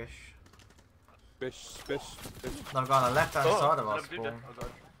 Swish, swish. Bish, bish, bish. Another guy on the left hand side of us another dude spawn.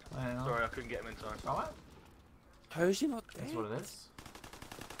 dead. Hang on. Sorry, I couldn't get him in time. Alright, How's he not dead? that's what it is.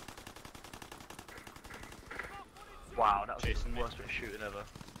 Wow, that was Chasing the me. worst bit of shooting ever.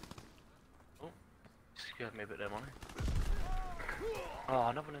 Oh, scared me a bit there, money. Oh,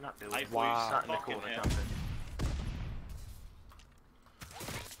 another one in that building. Wow. Sat in the Fucking corner hell. camping.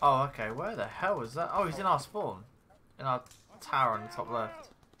 Oh, okay. Where the hell was that? Oh, he's in our spawn. In our tower on the top left.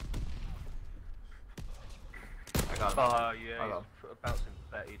 I got him. Oh, yeah, Hold on. he's bouncing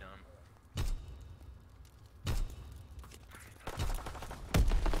Betty down.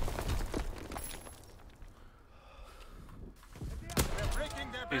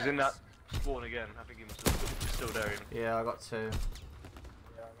 He's in that spawn again. I think he must have still there. Even. Yeah, I got two.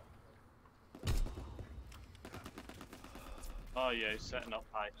 Oh yeah, he's setting up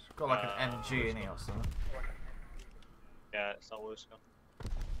high. Got like an MG in here or something. Yeah, it's not loose gun.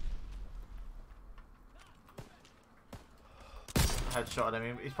 Headshot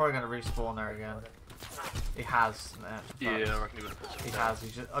him. He's probably going to respawn there again. He has. Yeah, I reckon he would have put some He down. has.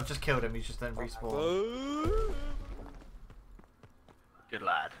 I've just killed him. He's just then respawned. Good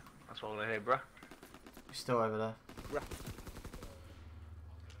lad. That's what I want to hear, bruh. He's still over there.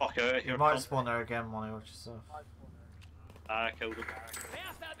 Fuck out of He here. might cunt. spawn there again, Money. Watch yourself. I killed him.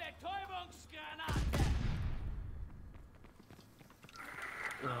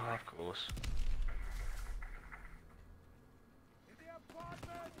 Oh, of course.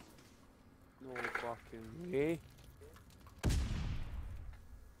 No fucking way.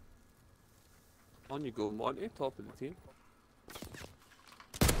 On you go, Monty, top of the team.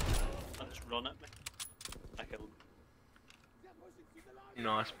 Just run at me. I killed him.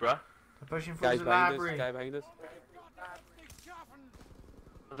 Nice, bruh. They're pushing Guy through the behind us, library. guy behind us.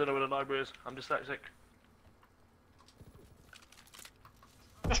 I don't know where the library is. I'm dyslexic.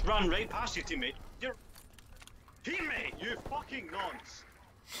 Just run right past you, teammate. You're... Teammate, you fucking nonce.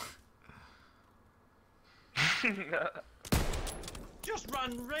 Just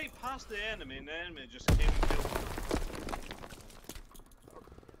ran right past the enemy and the enemy just came and killed him.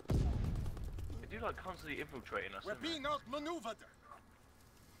 They do like constantly infiltrating us. We're don't they? being outmaneuvered.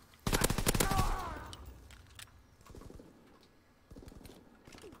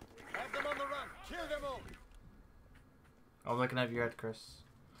 Have them on the run. Kill them all. I'm looking over your head, Chris.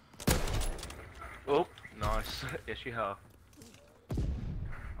 Oh, nice. Yes, you have.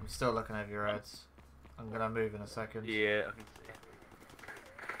 I'm still looking over your heads. I'm gonna move in a second. Yeah, I can see.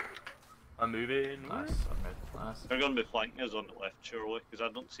 I'm moving. Nice. I'm mid. Nice. They're gonna be flanking us on the left, surely, because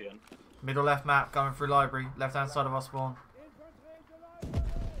I don't see him. Middle left map coming through library. Left hand side of our spawn.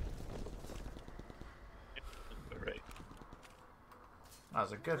 Right. That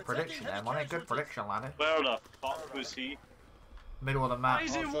was a good prediction there, Money. Good prediction, laddie. Where the fuck was he? Middle of the Why map.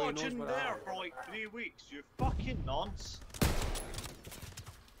 is he so he knows watching where there I am. for like 3 weeks? You fucking nonce.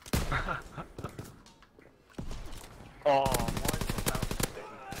 Oh,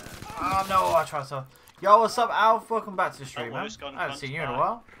 Oh no, I tried to. Yo, what's up, Alf? Welcome back to the stream, man. Lewis gun I haven't cunt's seen you in a back.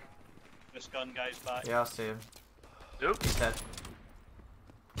 while. This gun guy's back. Yeah, I see him. Nope. He's dead.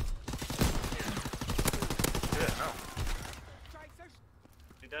 Yeah, no.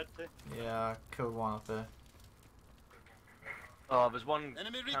 He dead too? Yeah, I killed one up there. Oh, there's one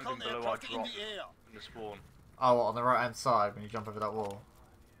Enemy camping recon below our aircraft in drop the air. in the spawn. Oh, what, on the right hand side when you jump over that wall?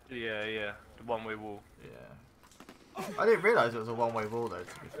 Yeah, yeah. The one-way wall. Yeah. I didn't realise it was a one-way wall though,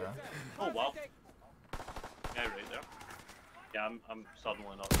 to be fair. Oh wow. Yeah, right there. Yeah, I'm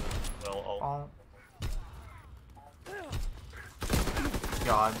suddenly not doing well at all. Oh.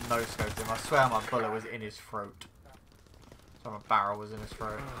 Yeah, I no-scoped him. I swear my bullet was in his throat. So my barrel was in his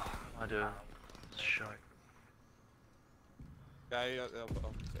throat. I do. It's shite. Guy,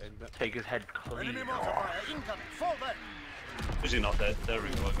 I'll end it. Take his head clean Enemy off. mortar fire incoming. Fall back. Is he not dead? There we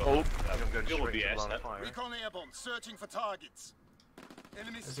go. I got Oh, him. I'm going You'll straight be to the line S of fire. Recon airborne. Searching for targets.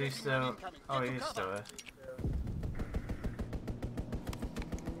 Enemy Is he spotting still? one incoming. Oh, Get to he's cover. still there.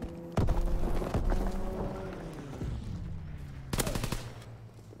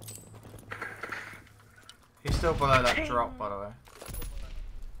 He's still below that drop, by the way.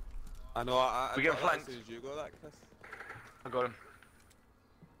 I know, I We get got that flanked. as soon as you got that, Chris. I got him.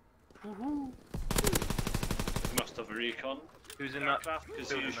 Must have a recon. Who's in that? aircraft because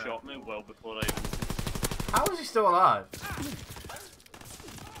building you there? shot me well before I even... How is he still alive?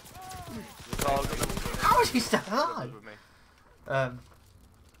 How is he still alive?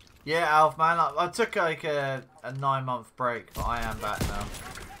 Yeah, Alf, man. I took like a 9-month break, but I am back now.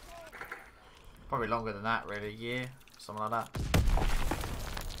 Probably longer than that, really. A year, something like that.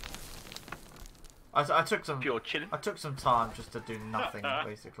 I took some. Pure chilling. I took some time just to do nothing,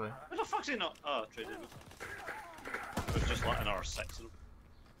 basically. Where the fuck's he not? Oh, traded. It was just like another 6 of them.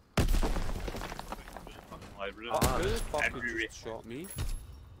 Library. Who the fuck just shot me?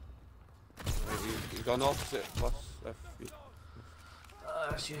 He's on opposite plus if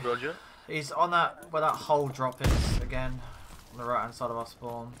you... Roger. He's on that where that hole drop is again, on the right hand side of our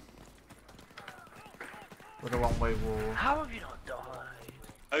spawn. With a one-way wall. How have you not died?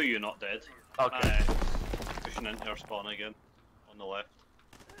 How are you not dead? Okay. Pushing into our spawn again. On the left.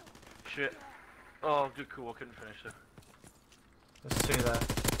 Shit. Oh, good call. I couldn't finish it. There's 2 there. I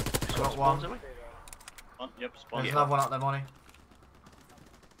got Spawns, one. are we? Yep, spawn. There's another one up there, Monty.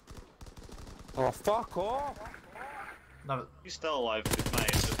 Oh, fuck off! No, He's still alive because my aim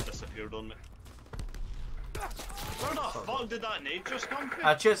just disappeared on me. Where the fuck did that nade just come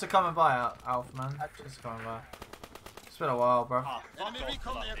from? cheers for coming by, Alf, man. Cheers for coming by. It's been a while, bro. Ah, fuck Enemy off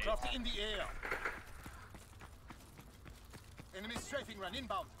recon that nade. aircraft in the air. Enemy strafing run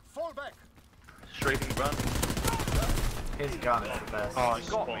inbound. Fall back. Strafing run. His gun is the best. Oh, he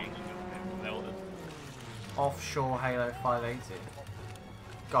got me. Melted. Offshore Halo 580.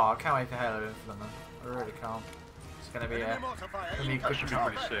 God, I can't wait for Halo Infinite, man. I really can't. It's gonna be Enemy a mortar fire gonna be a inbound. quick Should be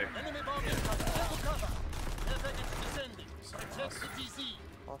time. pretty sick. Enemy bomb incoming. Take to cover. Air package descending. Check the TC.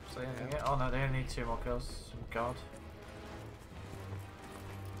 So, yeah, oh no, they only need 2 more kills. God.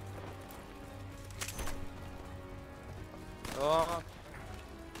 Oh.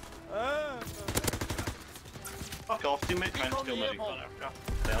 Fuck off, teammate, trying to steal my recon aircraft.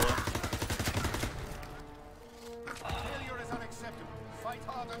 Tell him. Failure is unacceptable. Fight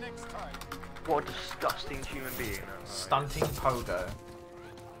harder next time. What a disgusting human being. Stunting Pogo.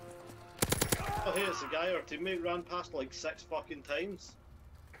 Oh hey, it's a guy our teammate ran past like 6 fucking times.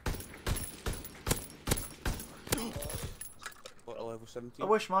 What, a level 17? I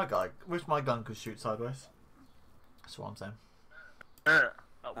wish my gun could shoot sideways. That's what I'm saying. That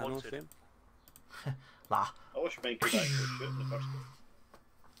I know wanted. him. La. I wish mine could actually shoot in the first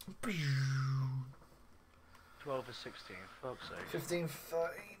place. 12 or 16, fuck's sake. 15, 13.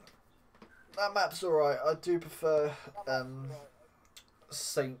 That map's alright. I do prefer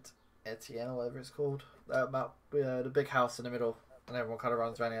Saint Etienne or whatever it's called. That map, the big house in the middle, and everyone kind of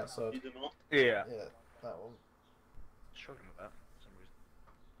runs around the outside. You do know. Yeah. Yeah, that one. Struggling with that for some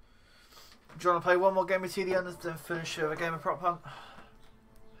reason. Do you want to play one more game with TDN and then finish with a game of prop hunt?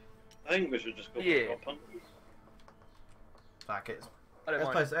 I think we should just go Yeah. for prop hunt. Fuck it. I don't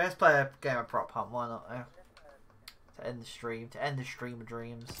mind. Let's play a game of prop hunt. Why not? Yeah. To end the stream. To end the stream of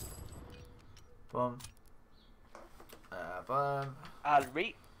dreams. Boom. Boom. I'll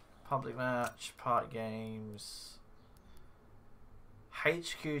read. Public match. Party games.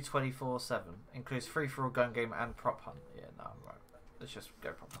 HQ 24/7 includes free-for-all gun game and prop hunt. Yeah, no, I'm right. Let's just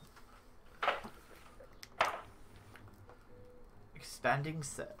go prop hunt. Expanding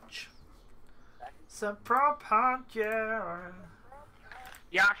search. Some prop hunt, yeah.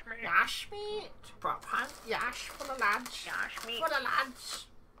 Yash me. Yash me. Prop hunt. Yash for the lads. Yash me. For the lads.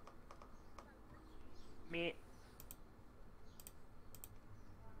 Me.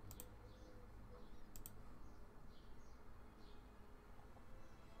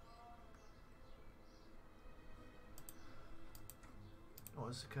 What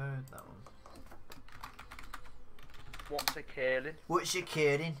was the code? That one. What's a killing? What's your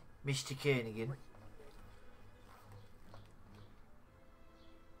killing, Mr. Kernigan?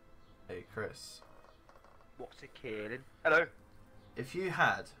 Hey, Chris. What's a killing? Hello. If you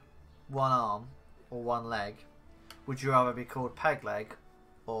had one arm or one leg, would you rather be called Peg Leg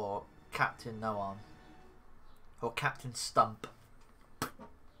or Captain No Arm? Or Captain Stump?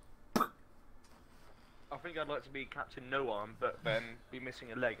 I think I'd like to be Captain No Arm, but then be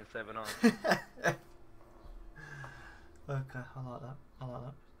missing a leg instead of an arm. Okay, I like that. I like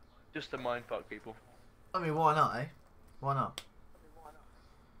that. Just to mindfuck people. I mean, why not, eh? Why not?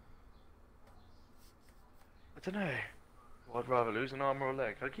 I don't know. Well, I'd rather lose an arm or a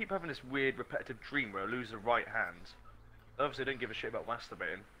leg. I keep having this weird repetitive dream where I lose the right hand. Obviously, I don't give a shit about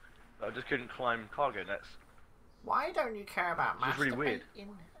masturbating. But I just couldn't climb cargo nets. Why don't you care about It's just really weird.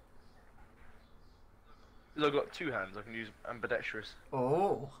 masturbating? Because I've got 2 hands, I can use ambidextrous.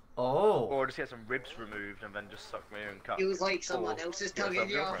 Oh. Oh. Or just get some ribs removed and then just suck my own cup. Feels like someone Or else is get tugging myself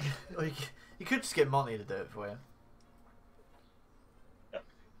a you off. girlfriend. Or you could just get Monty to do it for you.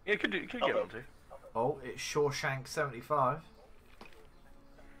 Yeah, could get on to. Oh, it's Shawshank 75.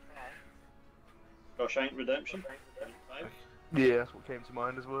 Shawshank Redemption. Yeah, that's what came to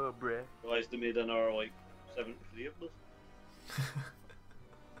mind as well, bruh. Realised they made another like 73 of those.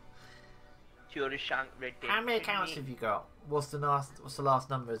 Shawshank Redemption. How many accounts have you got? What's the last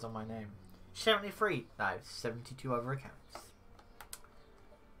numbers on my name? 73. No, 72 other accounts.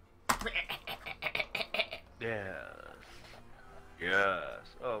 Yes. Yes.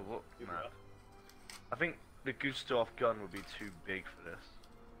 Oh, what map? I think the Gustav gun would be too big for this.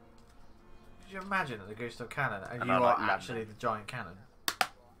 Could you imagine the Gustav cannon and And you I are like actually London. the giant cannon?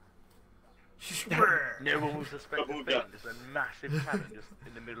 No one will suspect a thing. Just a massive cannon just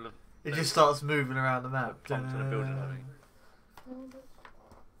in the middle of. It just starts moving around the map. Onto the building, I think.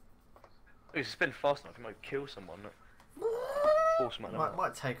 Oh, you spin fast enough, you might kill someone. Force them out.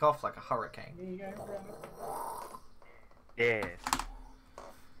 Might take off like a hurricane. Yes.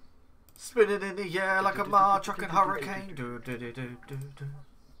 Spinning in the air like a Mar trucking hurricane. Do do do do do do.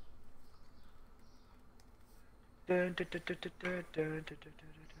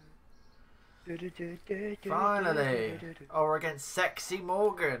 Finally! Oh, we're against Sexy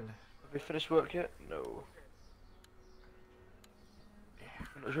Morgan. Have we finished work yet? No.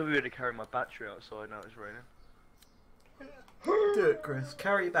 I'm not sure we going to carry my battery outside now it's raining. Do it, Chris.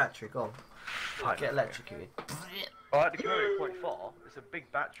 Carry your battery, go on. Fine. Get electrocuted. I had to carry it quite far. It's a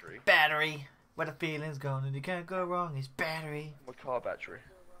big battery. Battery! Where the feeling's gone and you can't go wrong is battery. My car battery.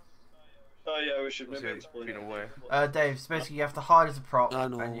 Oh yeah, we should Was maybe it explain. been away? Dave, so basically you have to hide as a prop I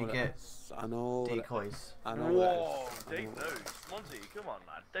know and you what get it is. I know what it- decoys. I know Whoa, what it is. Dave knows. Monty, come on,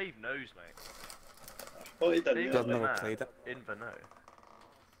 man. Dave knows, mate. Oh, he didn't. Dave's I've the never man played it. in the know.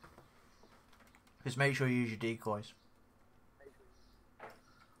 Just make sure you use your decoys.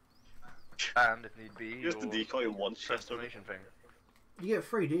 And if need be, Here's the your decoy once, Chester. transformation thing. You get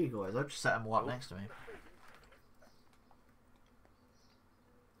 3 decoys, I'll just set them all up next to me.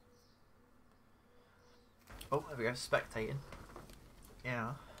 Oh, there we go, spectating.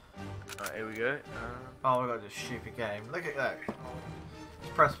 Yeah. Alright, here we go. Oh, we got this stupid game. Look at that.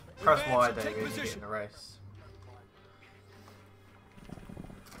 Just press Y, there you go, you get in the race.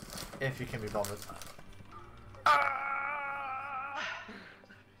 If you can be bothered.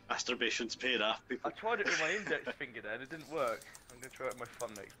 Masturbation's paid off, I people. tried it with my index finger then, it didn't work. I'm going to try it with my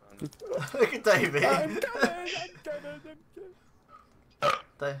thumb next time. Look at Davey.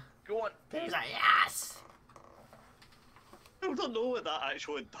 Go on! He's like, yes! I don't know what that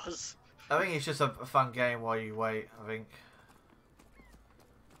actually does. I think it's just a fun game while you wait, I think.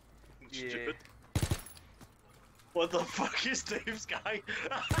 Yeah. Stupid. What the fuck is Dave's guy?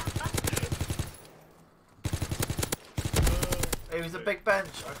 It was a big bench,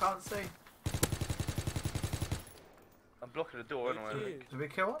 I can't see. I'm blocking the door anyway. I think. Did we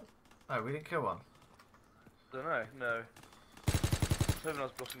kill one? No, we didn't kill one. Don't know, no. I was hoping I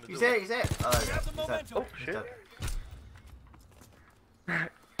was blocking the He's door. there, he's there. Oh, there Grab the he's dead. momentum. Oh, He's shit. dead.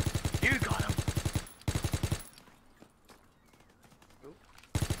 You got him!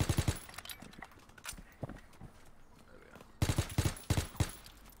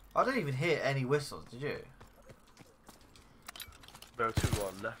 I didn't even hear any whistles, did you? There are 2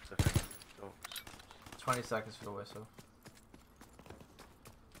 on left, I think. Dogs. 20 seconds for the whistle.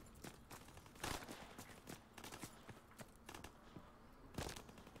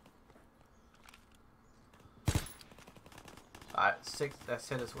 Alright, 6, let's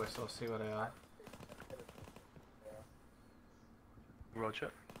hit this whistle, see where they are.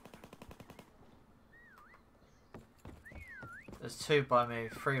 Roger. There's 2 by me,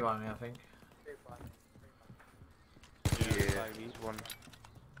 3 by me, I think. Yeah, he's one.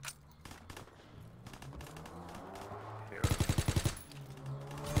 Here.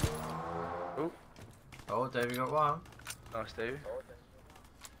 Oh, Oh, Davey got one. nice, Dave.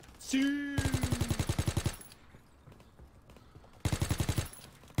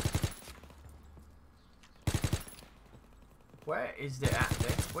 Where is it at,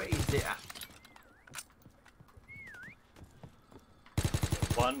 Dave? Where is it at?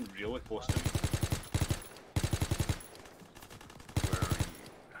 One really close to me. Where are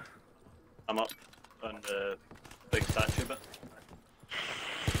you? I'm up on the big statue bit.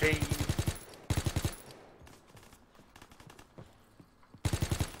 Hey.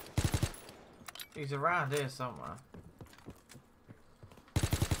 He's around here somewhere.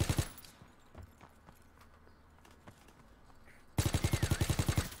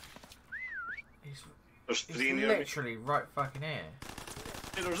 There's He's 3 near me. literally right fucking here.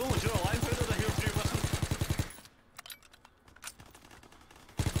 Hey, there's only 2 alive. How did I hear 3 whistles?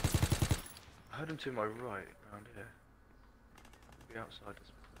 I heard him to my right, around here. Be outside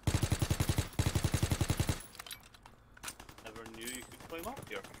this. never knew you could climb up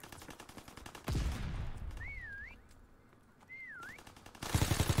here.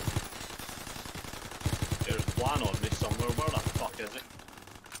 There's one on me somewhere. Where the fuck is it?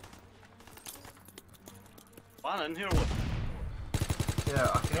 One in here. What? Yeah,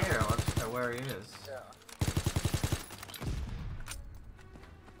 I can hear him. I just don't know where he is.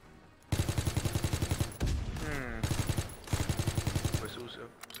 Whistles.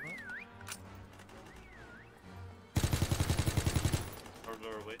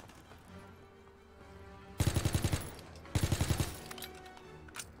 Further away.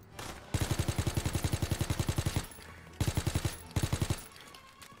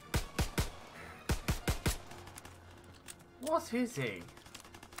 What is he?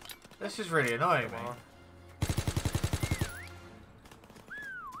 This is really annoying me.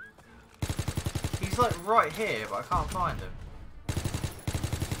 He's like right here, but I can't find him.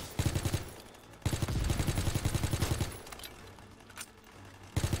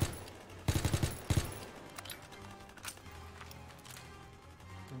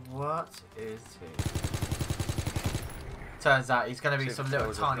 What is he? Turns out he's going to be some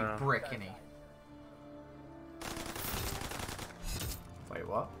little tiny brick, isn't he? Wait,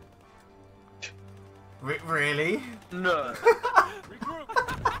 what? Really? No.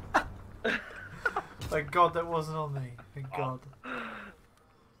 Thank God that wasn't on me. Thank God.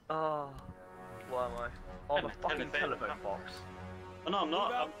 Oh, why am I? Oh, I'm a fucking telephone box. Oh, no, I'm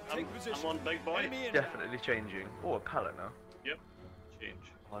not. I'm on big boy. Definitely changing. Oh, a pallet now. Yep.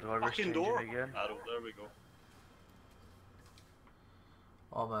 Change. Why do I risk Fucking changing door. again? Arrow, there we go.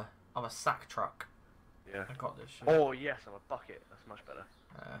 I'm a sack truck. Yeah. I got this shit. Oh yes, I'm a bucket. That's much better.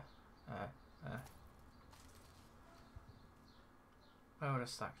 Where would a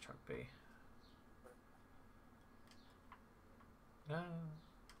sack truck be? No.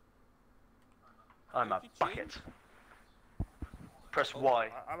 I'm a bucket. Press Y,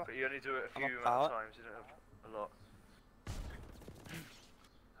 but you only do it a few times. You don't have a lot.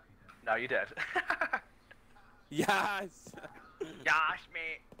 Now you're dead. Yes! Yes,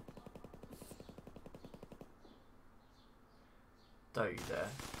 mate. Don't you dare.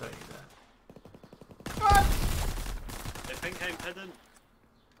 Don't you dare. I think I'm hidden.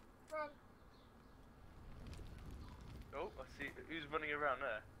 Oh, I see. Who's running around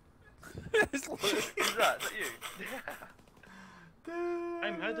there? Who's that? Is that you?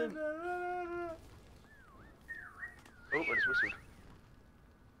 I'm hidden. Oh, I just whistled.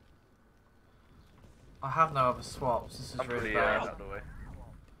 I have no other swaps. This is I'm really pretty bad. out of the way.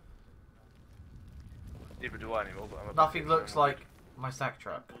 Neither do I anymore, but I'm a Nothing bucket, looks so- like my sack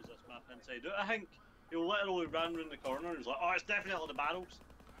truck. Close this map inside out. I think he literally ran round the corner and was like, oh, it's definitely the barrels.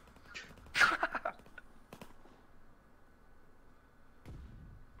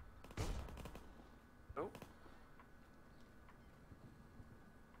 Oh,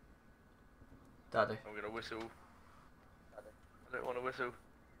 Daddy. I'm gonna whistle. I don't want to whistle.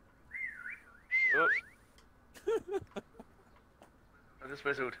 Oh. I just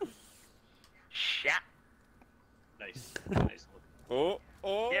whistled. Shit. Nice. Nice. Oh,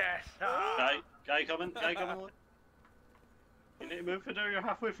 oh! Yes. Guy coming. Look. You need to move it there. You're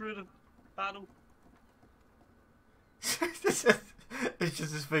halfway through the battle. It's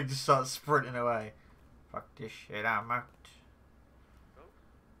just this thing just starts sprinting away. Fuck this shit, I'm out. Oh.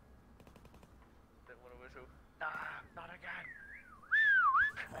 Don't want to whistle. Nah, not again.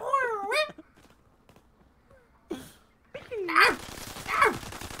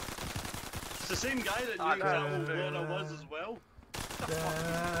 It's the same guy that knew exactly where I was as well.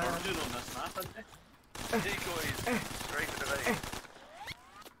 Virgin on this map, isn't he? Decoys straight to the vein.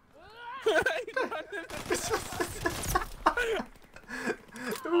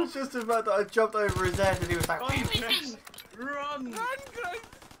 It was just the fact that I jumped over his head and he was like, Oh, yes. Run!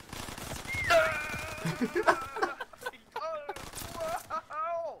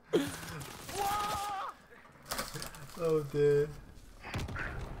 oh dear.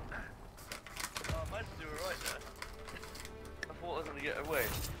 Oh, I managed to do it right there. I thought I was gonna get away. I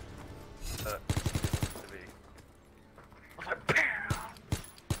was like, BAM!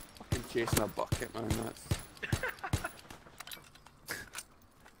 Fucking chasing a bucket, man. That's.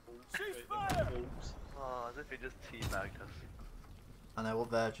 Oh, as if he just teabagged us. I know, what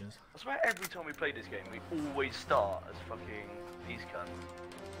virgins. I swear every time we play this game, we always start as fucking these cunts.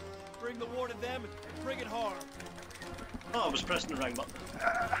 Bring the war to them and bring it hard. Oh, I was pressing the wrong button.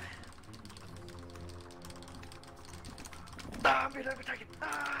 I'm being overtaken!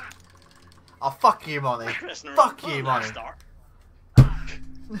 Ah! Oh, fuck you, Monty. Pressing the Fuck wrong you, button. Monty. Start. I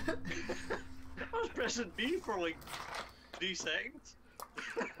was pressing B for like 3 seconds.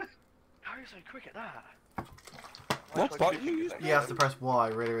 How are you so quick at that? What button you use? You have to press Y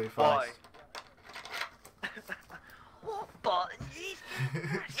really, really fast. What button?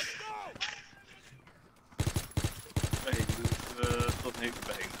 Doesn't hit the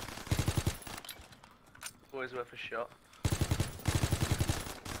behind. Always worth a shot.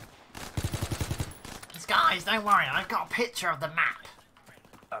 Guys, don't worry, I've got a picture of the map.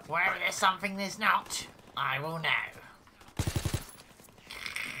 Wherever there's something there's not, I will know.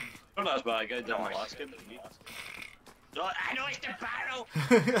 Oh, that's bad. I got down the last game. No, I know it's the barrel!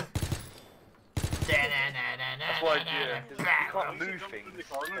 That's why you can't move things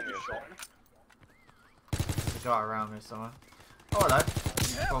when you're shot. There's a guy around me somewhere. Oh, hello.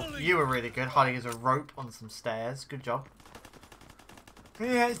 Well, you were really good, hiding as a rope on some stairs. Good job.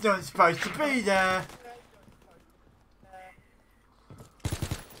 Yeah, it's not supposed to be there.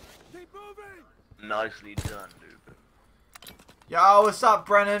 Nicely done, dude. Yo, what's up,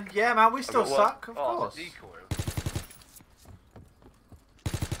 Brennan? Yeah, man, we still What? suck, of Oh, course. it's a decoy.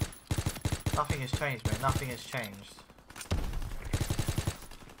 Nothing has changed, mate. Nothing has changed.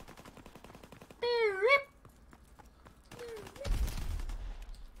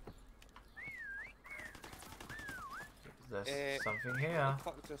 There's something here. What the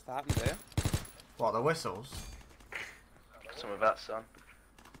fuck just happened there? What, the whistles? Some of that, son.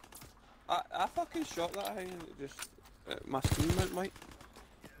 I fucking shot that thing and it just... my screen went white.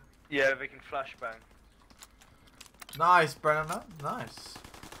 Yeah, they can flashbang. Nice, Brennan, man. Nice.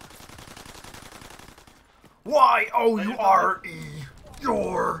 Y-O-U-R-E.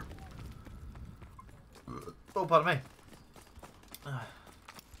 Your. Oh, pardon me.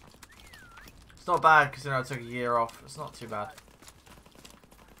 It's not bad considering I took a year off. It's not too bad.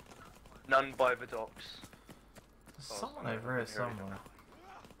 None by the docks. There's someone over here somewhere.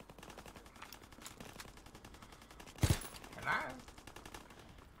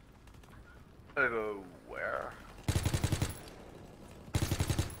 Over where?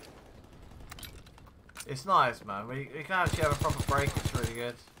 It's nice, man. You can actually have a proper break. It's really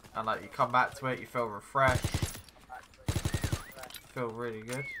good. And like you come back to it, you feel refreshed. Feel really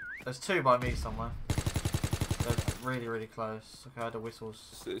good. There's two by me somewhere. They're really, really close. Look, I heard the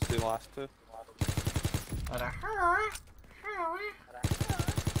whistles. It's the last two. And a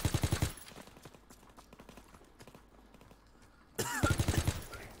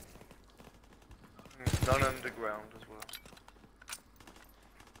None underground as well.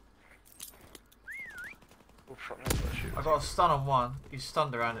 Oh fuck, no, I shoot. I got a stun on one. He's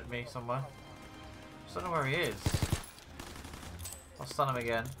stunned around at me somewhere. I don't know where he is. I'll stun him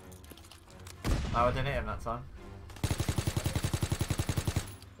again. No, I didn't hit him that time.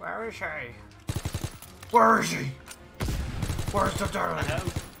 Where is he? Where is he? Where's the darling?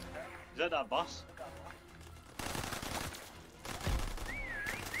 Is that that bus?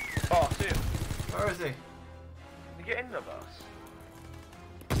 Oh, I see him. Where is he? You get in the bus.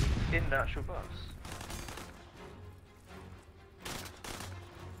 In the actual bus.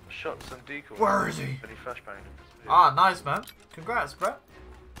 Shot some decoy. Where is he? And he flashbanged him. Ah, nice, man. Congrats, Brett.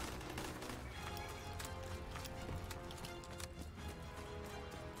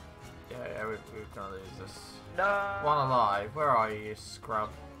 Yeah, we're gonna lose this. No. One alive. Where are you, you scrub?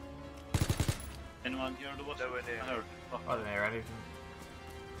 Anyone here to watch? Nowhere near. I don't hear anything.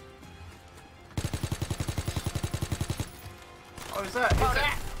 Oh, is that? Is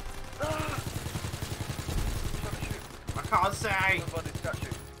that? I can't say. Somebody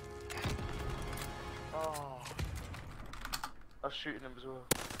statue. Oh. I was shooting him as well.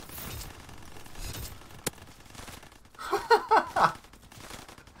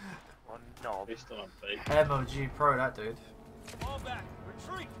 Oh no. Based on a bike. MOG Pro, that dude. Fall back.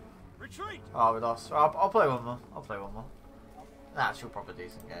 Retreat. Retreat. Oh, we lost. I'll play one more. I'll play one more. That's actually a proper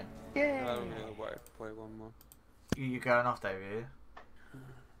decent game. I don't really want to play one more. You going off, Davey? Are you?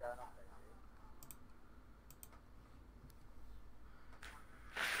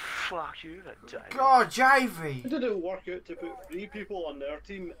 Fuck you, that day. God, JV! Did it work out to put 3 people on their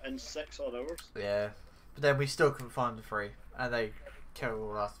team and 6 on ours? Yeah, but then we still couldn't find the 3, and they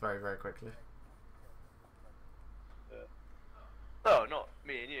killed us very, very quickly. Oh, not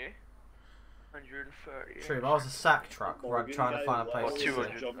me and you. 130. True, but I was a sack truck where I'm Morgan trying to guy find a was place. Or always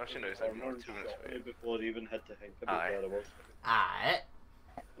 200. jumped Actually, no, it's the like corner 200 and feet. before he even had to think about Aye. where it was. Alright,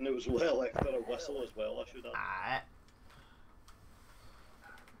 And it was well after a whistle as well, I should add. alright.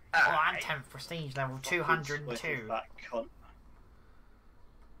 Oh, I'm 10th prestige level Fucking 202. sweaty fat cunt.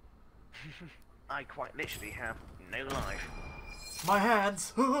 I quite literally have no life. My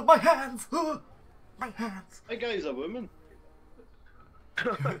hands! My hands! My hands! That guy's a woman.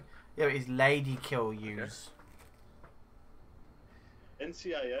 Yeah, but he's lady kill use.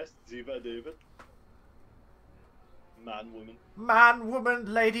 NCIS, Ziva David. Man, woman. Man,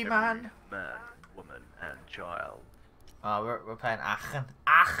 woman, lady, man. Man, woman, and child. Oh, we're playing Aachen.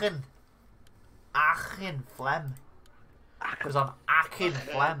 Aachen. Aachen, phlegm. Because I'm Aachen,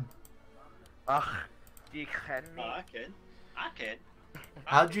 phlegm. Ach, you can me. I can.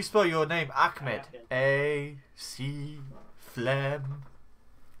 How do you spell your name? Ahmed. A-C, phlegm.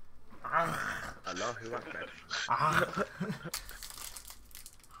 Allahu Akbar.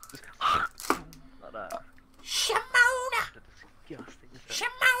 Like that. Shimona! Disgusting.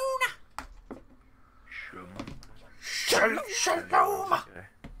 Shimona! Shalom. Shalom! Okay.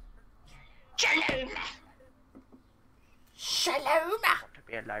 Shalom! Shalom! Want to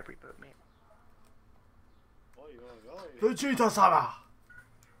be a library book, mate? Oi, oi, oi. Vegeta-sama.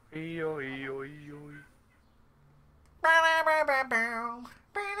 Oi, oi, oi, oi.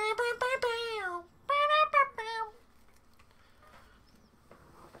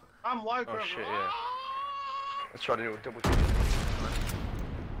 I'm wild. Oh shit, yeah. Let's try to do a double kill.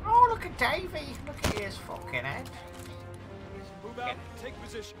 Oh, look at Davey. Look at his fucking head. Move out. Take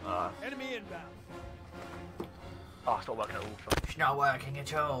position. Enemy inbound. Oh, it's not working at all. Fuck. It's not working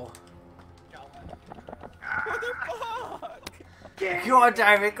at all. What the fuck? Go on,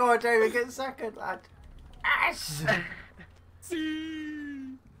 David. Go on, David. Get second, lad. Ass!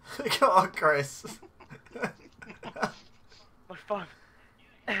 See? Go on, Chris. My phone.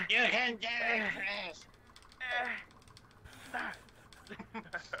 You can do this!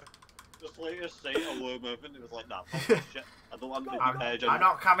 Just like your sight a low movement, it was like, nah, fuck this shit. I don't want to be I'm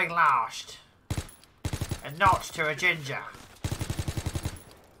not coming last. And not to a ginger.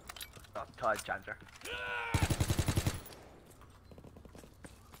 Not tired, Chandra.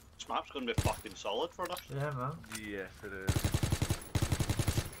 This map's gonna be fucking solid for us. Yeah, man. Yes, it is.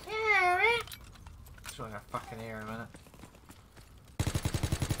 Just want to fucking hear a minute.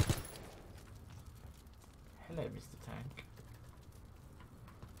 Hello, Mr. Tank.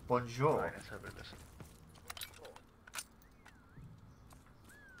 Bonjour. Right, let's have a listen.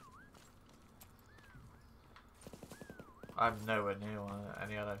 I'm nowhere near one,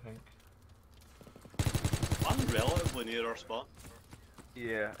 any, I don't think. I'm relatively near our spot.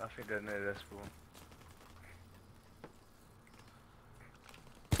 Yeah, I think I know this one.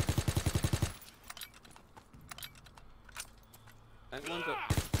 And one's up.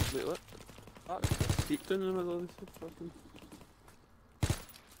 Wait, what? Fuck, steeped in the middle of this fucking.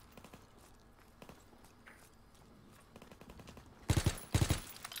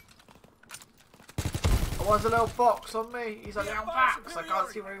 Oh, there's a little box on me. He's a little box. I can't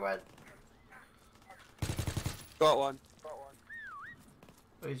see where he went. Got one.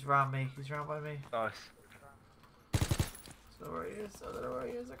 Oh, he's round me. He's round by me. Nice. So where he is? I don't know where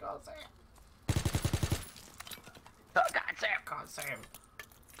he is. I can't see him. Can't see him.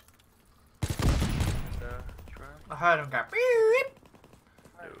 Try. I heard him go. Beep.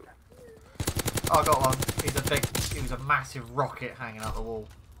 Oh, I got one. He was a massive rocket hanging out the wall.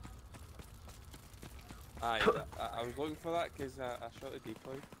 Aye, I was looking for that because I shot a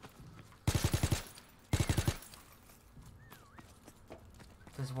decoy.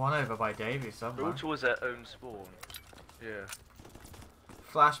 There's one over by Davey somewhere. All towards their own spawn. Yeah.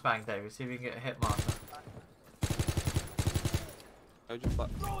 Flashbang, Davey. See if you can get a hit marker. How'd you flip?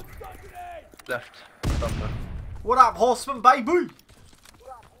 Left. Bumper. What up, horseman, baby?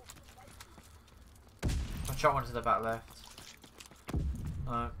 I shot one to the back left.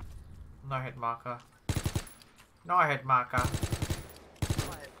 No. No hit marker. No hit marker.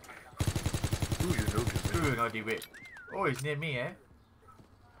 Ooh, you noticed. Ooh, no D-Wit. Oh, he's near me, eh?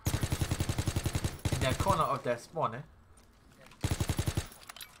 In the corner of their spawn, eh?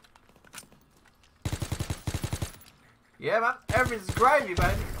 Yeah, man. Everything's gravy,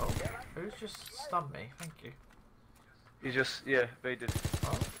 baby. Oh, who's just stunned me? Thank you. He just, yeah, they did.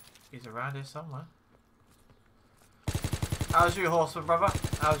 Oh, he's around here somewhere. How's you, horseman, brother?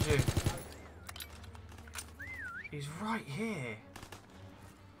 How's you? He's right here.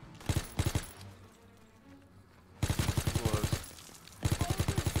 Was.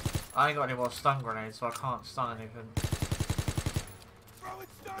 I ain't got any more stun grenades, so I can't stun anything.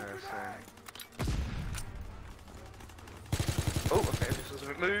 Oh, okay, this was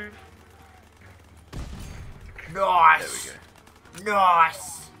a move. Nice! There we go.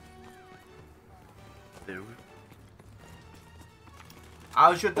 Nice! There we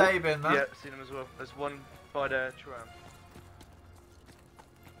How's your day been, man? Yeah, seen him as well. There's one by the tram.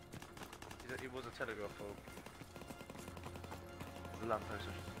 He was a telegraph pole. The lamppost.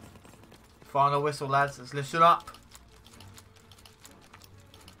 Final whistle, lads. Let's listen up.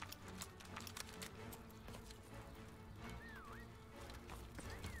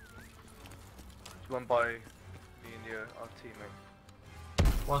 There's one by the and our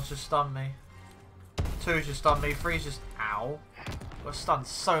teammate. One's just stunned me. Two's just stunned me. Three's just... Ow. Got stunned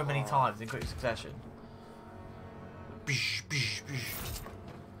so many times in quick succession. Bish, bish, bish.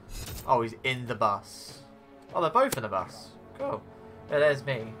 Oh, he's in the bus. Oh, they're both in the bus. Cool. Yeah, there's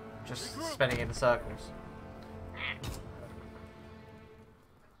me. Just spinning in circles.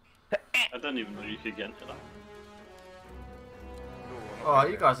 I didn't even know you could get into that. Oh,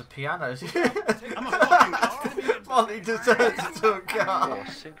 you guys are pianos. I'm a fucking car. Monty just turns into a car.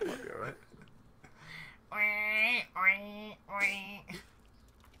 Oh, sync might be alright.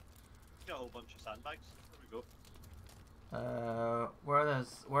 Got a whole bunch of sandbags. There we go.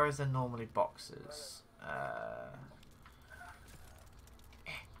 Where is there normally boxes?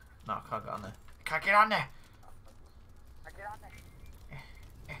 No, I can't get on there. Can't get on there.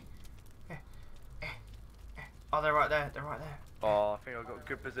 Oh, they're right there. They're right there. Oh, I think I've got a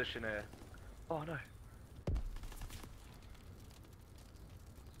good position here. Oh no. I'm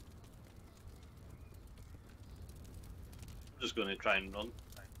just going to try and run.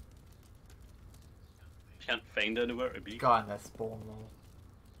 Can't find anywhere to be. Guy in their spawn wall.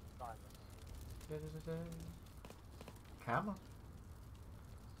 Camera.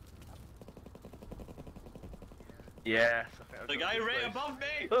 Yes, I think I've The got guy a good right place. above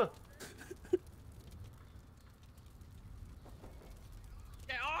me!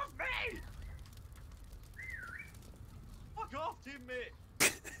 Get off me! Fuck off, teammate!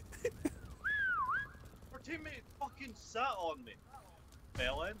 Our teammate fucking sat on me.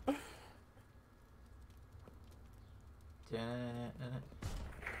 Fell in.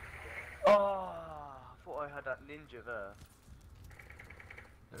 Oh, I thought I had that ninja there.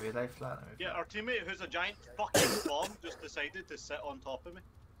 Maybe they flat. Yeah, our teammate who's a giant fucking bomb just decided to sit on top of me.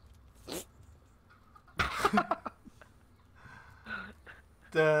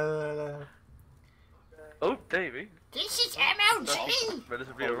 Oh, Davey. This is MLG!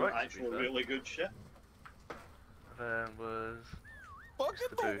 Relatively Oh, alright. actual really good shit. There was. Fucking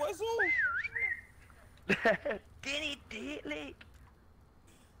the the boo? whistle! Diddy Diddley.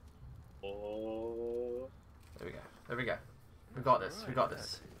 Oh. There we go. There we go. We got this. We got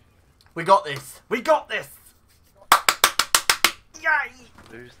this. We got this. We got this. Yay!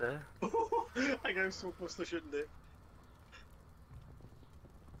 Who's there? I got so close to shooting there.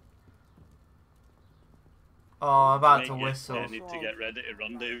 Oh, I'm about to Mate, whistle. I need to get ready to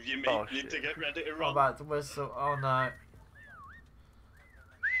run, Dave. You Oh, need shit. to get ready to I'm run. about to whistle. Oh no.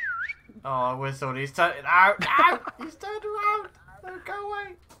 Oh, I whistled. He's turning out. Ow! He's turned around. No, go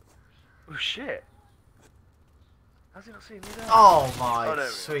away. Oh shit. How's he not seeing me there? Oh my Oh, there we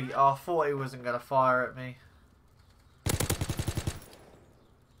go. sweet. Oh, I thought he wasn't going to fire at me.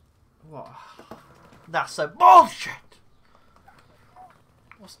 What? That's so bullshit.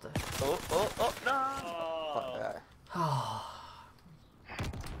 What's the... Oh, no! Oh.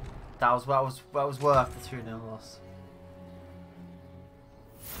 that was worth the 2-0 loss.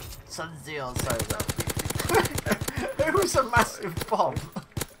 Sunzio Soda. It was a massive bomb.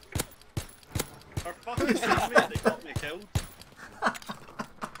 Our fucking teammate that got me killed.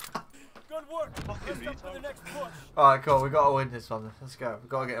 Good work. Fucking Let's for the retard. next push. Alright, cool. We got to win this one. Let's go. We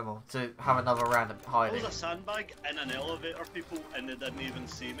got to get them all to have another round of There hiding. was a sandbag in an elevator, people, and they didn't even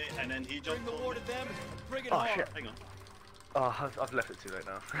see me, and then he Bring jumped the on war me. to them. Bring it Oh, hard. shit. Hang on. Oh, I've left it too late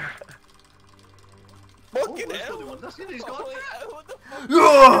now. Fucking that's hell! what they want. That's it, he's gone. Holy hell, what the fuck?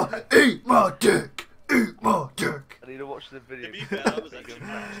 Yeah! Eat my dick! Eat my dick! I need to watch the video. To be fair, that was actually pretty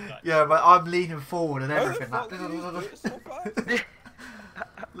scratch. Yeah, but I'm leaning forward and How the everything. fuck Like, did you do it so fast?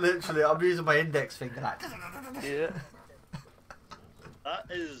 literally, I'm using my index finger. Like, Yeah. That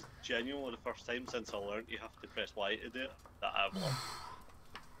is genuinely the first time since I learned you have to press Y to do it that I've lost.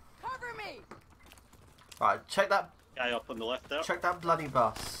 Cover me! right, check that Guy up on the left there. check that bloody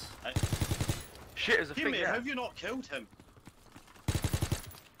bus. Shit is a thing, Teammate, yeah. have you not killed him?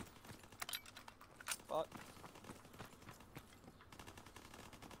 Fuck.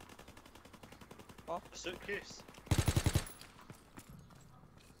 A suitcase.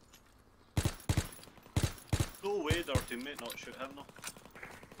 No way did our teammate not shoot him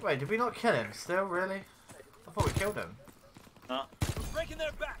though. Wait, did we not kill him? Still, really? I thought we killed him. Nah. We're breaking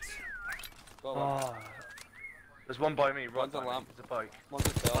their backs. Got one. Oh. There's one by me, right One's a by me. lamp. It's a bike. One's a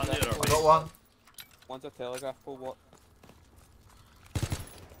telegraph near our pole. I got one. One's a telegraph pole. What?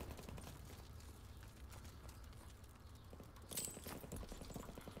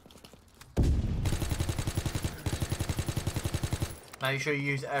 Make sure you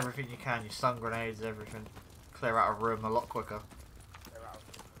use everything you can. Your stun grenades, everything. Clear out a room a lot quicker.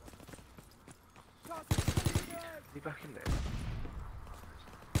 Is he back in there?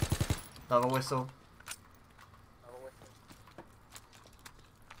 Another whistle.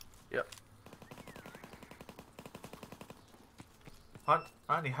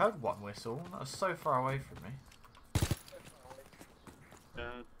 I only heard one whistle. That was so far away from me.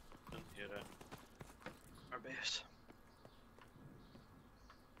 Didn't hear it. Our base.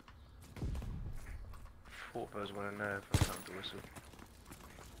 Thought there was one in there if I found the whistle.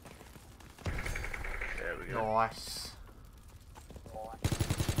 There we go. Nice. Some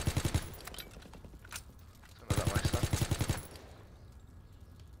of that, my son.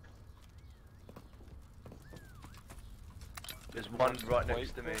 There's one right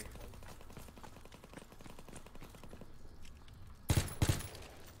next to me.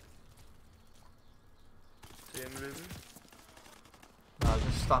 See him moving? No, I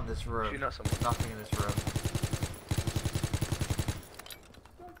just stunned this room. Shooting at someone. Nothing in this room.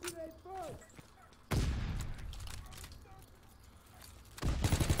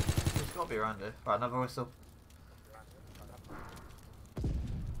 There's got to be around here. Right, another whistle.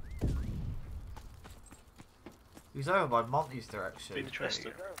 He's over by Monty's direction. Been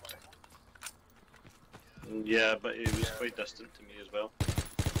interested. Yeah, but he was quite distant to me as well.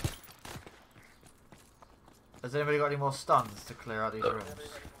 Has anybody got any more stuns to clear out these rooms?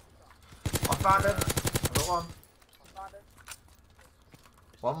 I found him. I got one.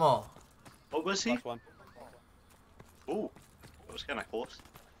 One more. What was he? Last one. Oh, that was kind of close.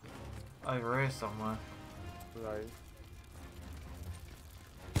 Over here somewhere. Right.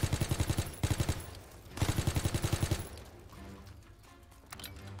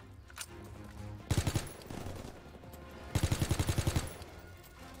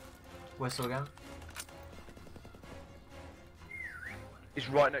 Whistle again. He's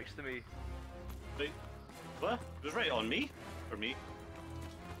right next to me. Right. What? It was right on me? For me?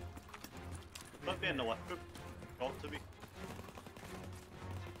 Not be in the lift room. Got to be.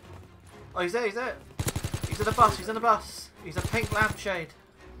 Oh, he's there, he's there. He's in the bus, he's in the bus. He's a pink lampshade.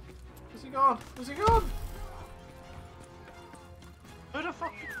 Where's he gone? Where's he gone? Who the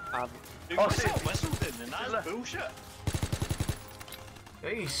fuck? You Oh, got see. whistled in and that's bullshit. Yeah,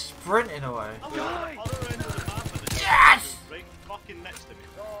 he's sprinting away. I'm on the other end of the map and it's Yes! right fucking next to me.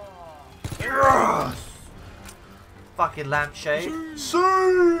 Yes! Fucking lampshade. See!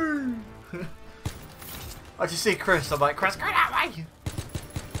 I just see Chris, I'm like, Chris, go that way!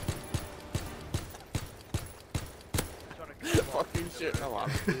 Fucking shit, no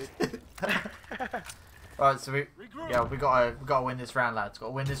I'm Right, so we gotta win this round, lads.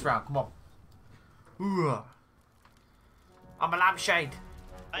 Gotta win this round. Come on. Ooh. I'm a lampshade.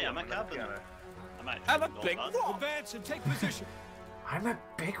 Hey, I'm a captain. I'm actually I'm a not big that. what? Advance and take position. I'm a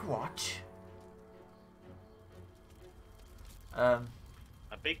big watch. A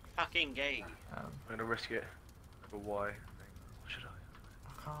big fucking gay. I'm gonna risk it. For why? What should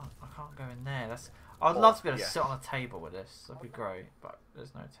I? I can't go in there. I'd love to be able to yes. sit on a table with this. That'd be great, but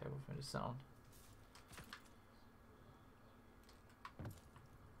there's no table for me to sit on.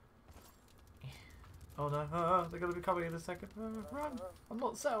 Oh no, they're gonna be coming in a second. Run! I'm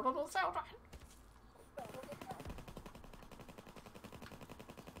not settled, run!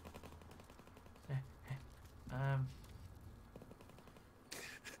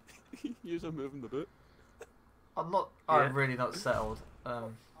 Use a moving the boot. I'm Yeah. really not settled.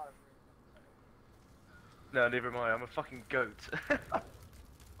 No, neither am I. I'm a fucking goat.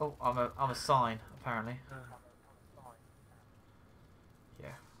 Oh, I'm a sign, apparently. Yeah.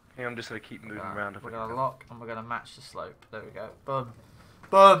 Yeah, I'm just gonna keep moving around. If We're I gonna can. lock and we're gonna match the slope. There we go. Boom.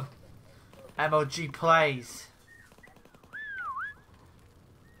 Boom! MLG plays.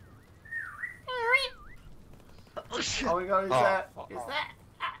 Oh, we got his there. fuck. Is that?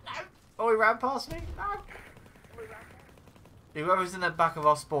 No. Oh, he ran past me. No. Whoever's in the back of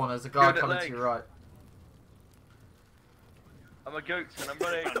our spawn, there's a guy Good coming leg. to your right. I'm a goat and I'm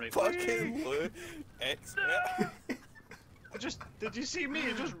running. Fucking blue. It's Did you see me?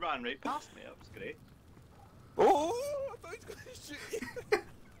 You just ran right past me. That was great. Oh, I thought he was gonna shoot you.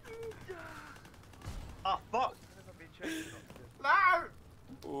 Ah, fuck. No!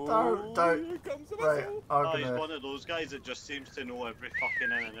 Oh, Don't. Here comes the Right, whistle. I'm Oh, he's gonna... one of those guys that just seems to know every fucking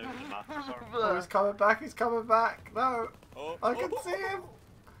in and out of the map. Sorry. Oh, he's coming back, he's coming back. No! Oh, I can see him!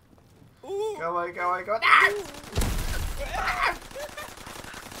 Oh, Go away, go away, go away. How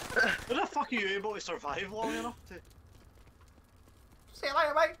the fuck are you able to survive long enough to? See you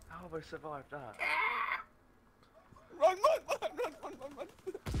later, mate! How have I survived that? Run, run.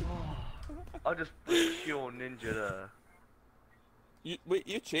 I just pure ninja there. Wait,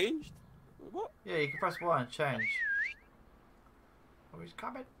 you changed? What? Yeah, you can press Y and change. Oh, he's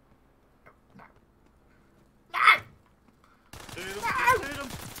coming. No. No! Shoot him! Shoot him!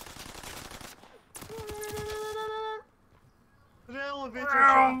 The elevator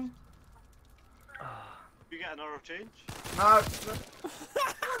shot! You getting Another change? No.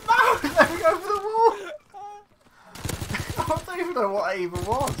 No, let me go for the wall. I don't even know what it even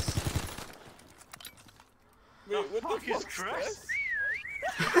was. Wait, what Fuck the is fuck's Chris?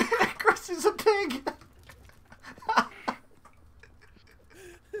 this? Chris is a pig.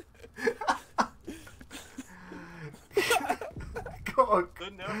 Come on.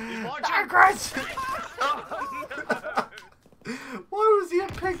 Down there. He's watching. Ah, Chris. Oh, no. Why was he a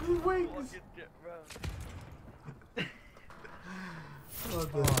pig with wings? Oh,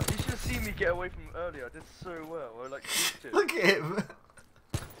 Oh, you should have seen me get away from him earlier. I did so well. I like used to. Look at him.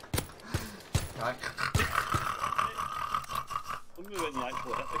 Right. Tell me when you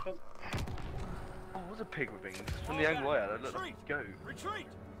actually hit the cunt. Oh, it was a pig with wings. From the angle I had, I looked like a goat. Retreat!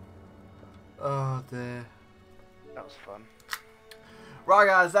 Oh dear. That was fun. Right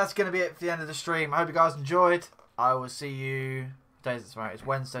guys, that's going to be it for the end of the stream. I hope you guys enjoyed. I will see you... What day is it tomorrow? It's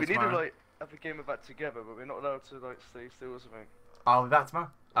Wednesday We need tomorrow. to like have a game of that together, but we're not allowed to like stay still or something. I'll be back tomorrow.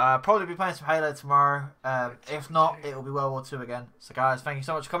 Probably be playing some Halo tomorrow. If not, it will be World War II again. So guys, thank you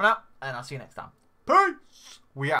so much for coming out, and I'll see you next time. Peace! We out.